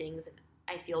tried new things, and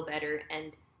I feel better.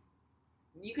 And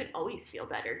you can always feel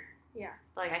better. Yeah.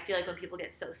 Like, I feel like when people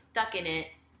get so stuck in it,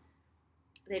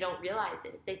 they don't realize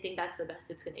it. They think that's the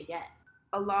best it's going to get.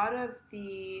 A lot of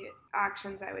the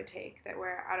actions I would take that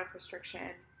were out of restriction,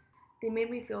 they made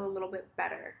me feel a little bit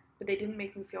better, but they didn't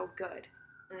make me feel good.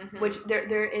 which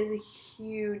there is a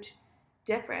huge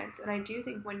difference. And I do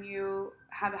think when you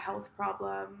have a health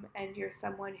problem and you're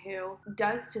someone who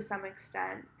does to some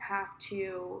extent have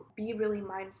to be really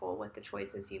mindful with the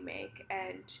choices you make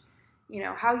and, you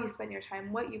know, how you spend your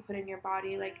time, what you put in your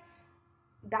body, like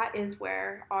that is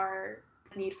where our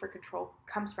need for control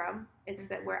comes from. It's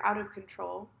that we're out of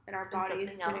control in our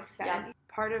bodies to an extent. Yep.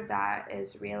 Part of that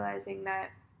is realizing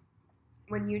that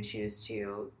when you choose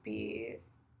to be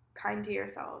kind to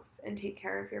yourself and take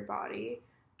care of your body,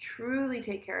 truly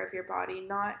take care of your body,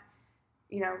 not,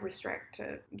 you know, restrict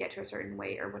to get to a certain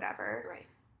weight or whatever. Right.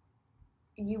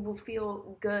 You will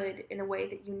feel good in a way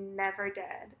that you never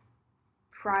did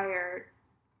prior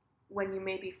when you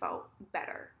maybe felt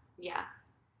better. Yeah.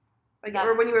 Like,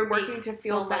 or when you were working to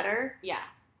feel better. Yeah.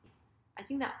 I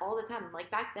think that all the time.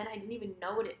 Like, back then, I didn't even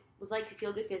know what it was like to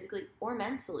feel good physically or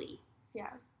mentally.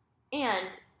 Yeah. And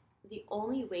the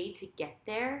only way to get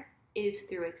there is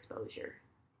through exposure.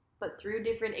 But through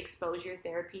different exposure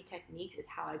therapy techniques is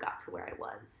how I got to where I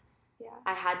was. Yeah.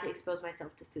 I had to expose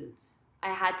myself to foods.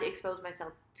 I had to expose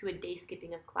myself to a day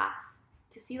skipping a class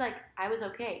to see, like, I was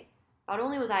okay. Not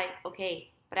only was I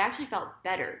okay, but I actually felt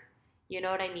better. You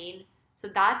know what I mean? So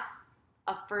that's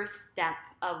a first step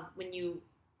of when you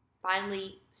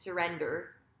finally surrender,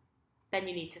 then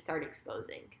you need to start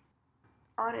exposing.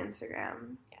 On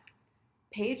Instagram,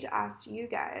 Paige asked you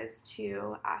guys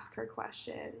to ask her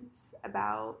questions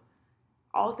about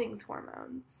all things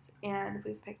hormones, and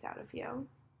we've picked out a few.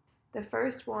 The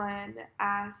first one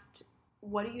asked,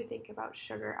 what do you think about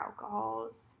sugar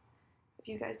alcohols? If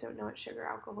you guys don't know what sugar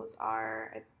alcohols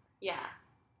are,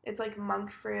 it's like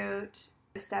monk fruit,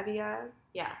 stevia.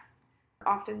 Yeah.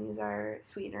 Often these are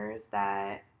sweeteners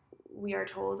that we are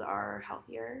told are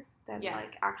healthier than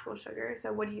like actual sugar.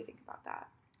 So what do you think about that?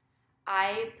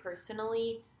 I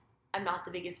personally am not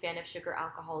the biggest fan of sugar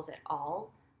alcohols at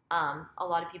all. A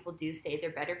lot of people do say they're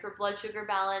better for blood sugar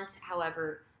balance.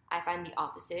 However, I find the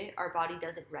opposite. Our body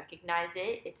doesn't recognize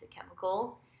it. It's a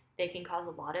chemical. They can cause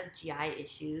a lot of GI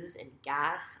issues and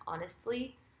gas,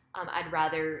 honestly. I'd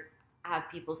rather have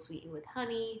people sweeten with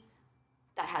honey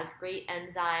that has great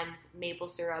enzymes, maple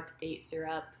syrup, date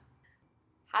syrup.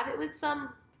 Have it with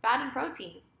some fat and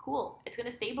protein. Cool. It's going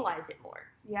to stabilize it more.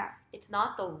 Yeah. It's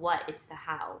not the what, it's the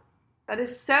how. That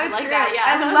is so true. That, yeah.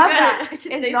 I love that.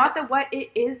 It's not the what,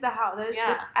 it is the how. That is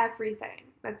with everything.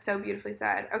 That's so beautifully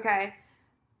said. Okay.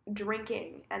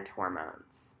 Drinking and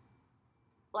hormones.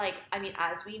 Like, I mean,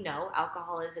 as we know,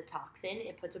 alcohol is a toxin.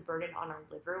 It puts a burden on our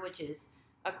liver, which is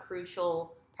a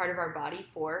crucial part of our body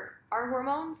for our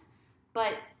hormones.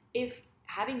 But if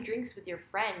having drinks with your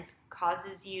friends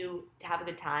causes you to have a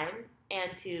good time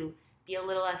and to be a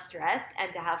little less stressed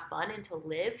and to have fun and to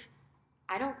live,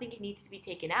 I don't think it needs to be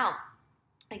taken out.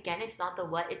 Again, it's not the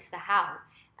what, it's the how.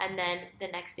 And then the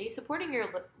next day, supporting your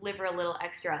liver a little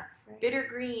extra. Right. Bitter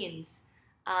greens,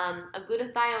 a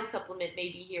glutathione supplement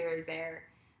maybe here or there.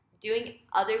 Doing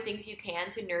other things you can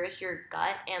to nourish your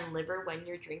gut and liver when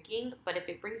you're drinking. But if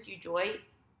it brings you joy,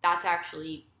 that's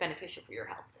actually beneficial for your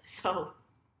health. So,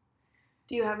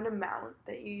 do you have an amount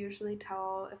that you usually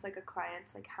tell if like a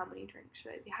client's like, how many drinks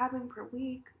should I be having per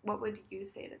week? What would you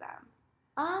say to them?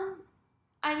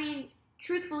 I mean,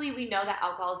 truthfully, we know that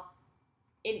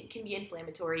it can be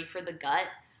inflammatory for the gut.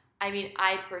 I mean,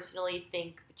 I personally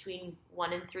think between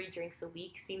 1 and 3 drinks a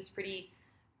week seems pretty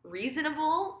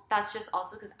reasonable. That's just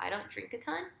also because I don't drink a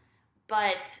ton.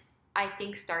 But I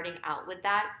think starting out with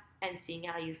that and seeing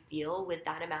how you feel with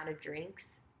that amount of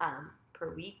drinks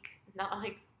per week, not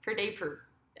like per day,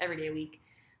 every day a week,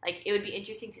 like it would be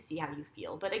interesting to see how you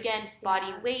feel. But again,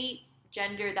 body weight,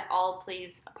 gender, that all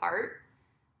plays a part.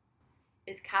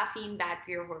 Is caffeine bad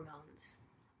for your hormones?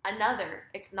 Another,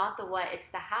 it's not the what, it's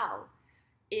the how.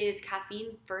 Is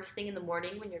caffeine first thing in the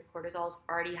morning when your cortisol is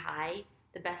already high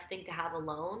the best thing to have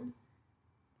alone?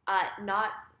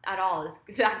 Not at all is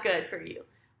that good for you.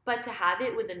 But to have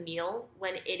it with a meal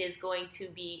when it is going to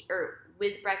be, or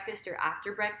with breakfast or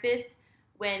after breakfast,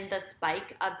 when the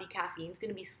spike of the caffeine is going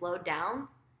to be slowed down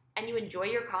and you enjoy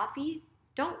your coffee,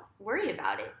 don't worry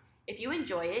about it. If you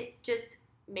enjoy it, just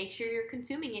make sure you're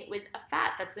consuming it with a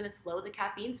fat that's going to slow the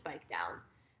caffeine spike down.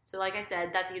 So like I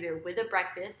said, that's either with a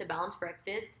breakfast, a balanced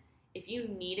breakfast. If you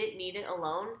need it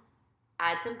alone,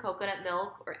 add some coconut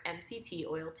milk or MCT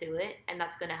oil to it, and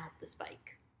that's going to help the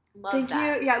spike. Thank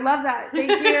you. Yeah, love that.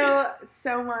 Thank you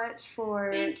so much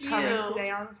for coming today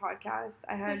on the podcast.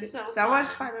 I had so much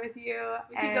fun with you.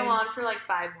 We could go on for like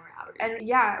 5 more hours. And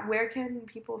yeah, where can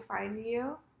people find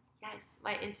you? Yes,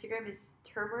 my Instagram is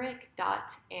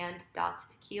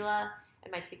turmeric.and.tequila,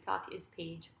 and my TikTok is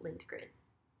paige lindgren.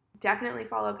 Definitely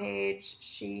follow Paige.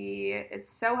 She is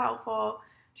so helpful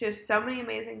She has so many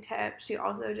amazing tips. She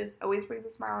also just always brings a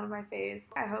smile on my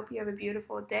face. I hope you have a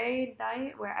beautiful day,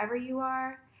 night, wherever you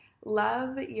are.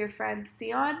 Love, your friends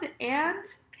Sian and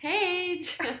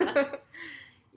Paige.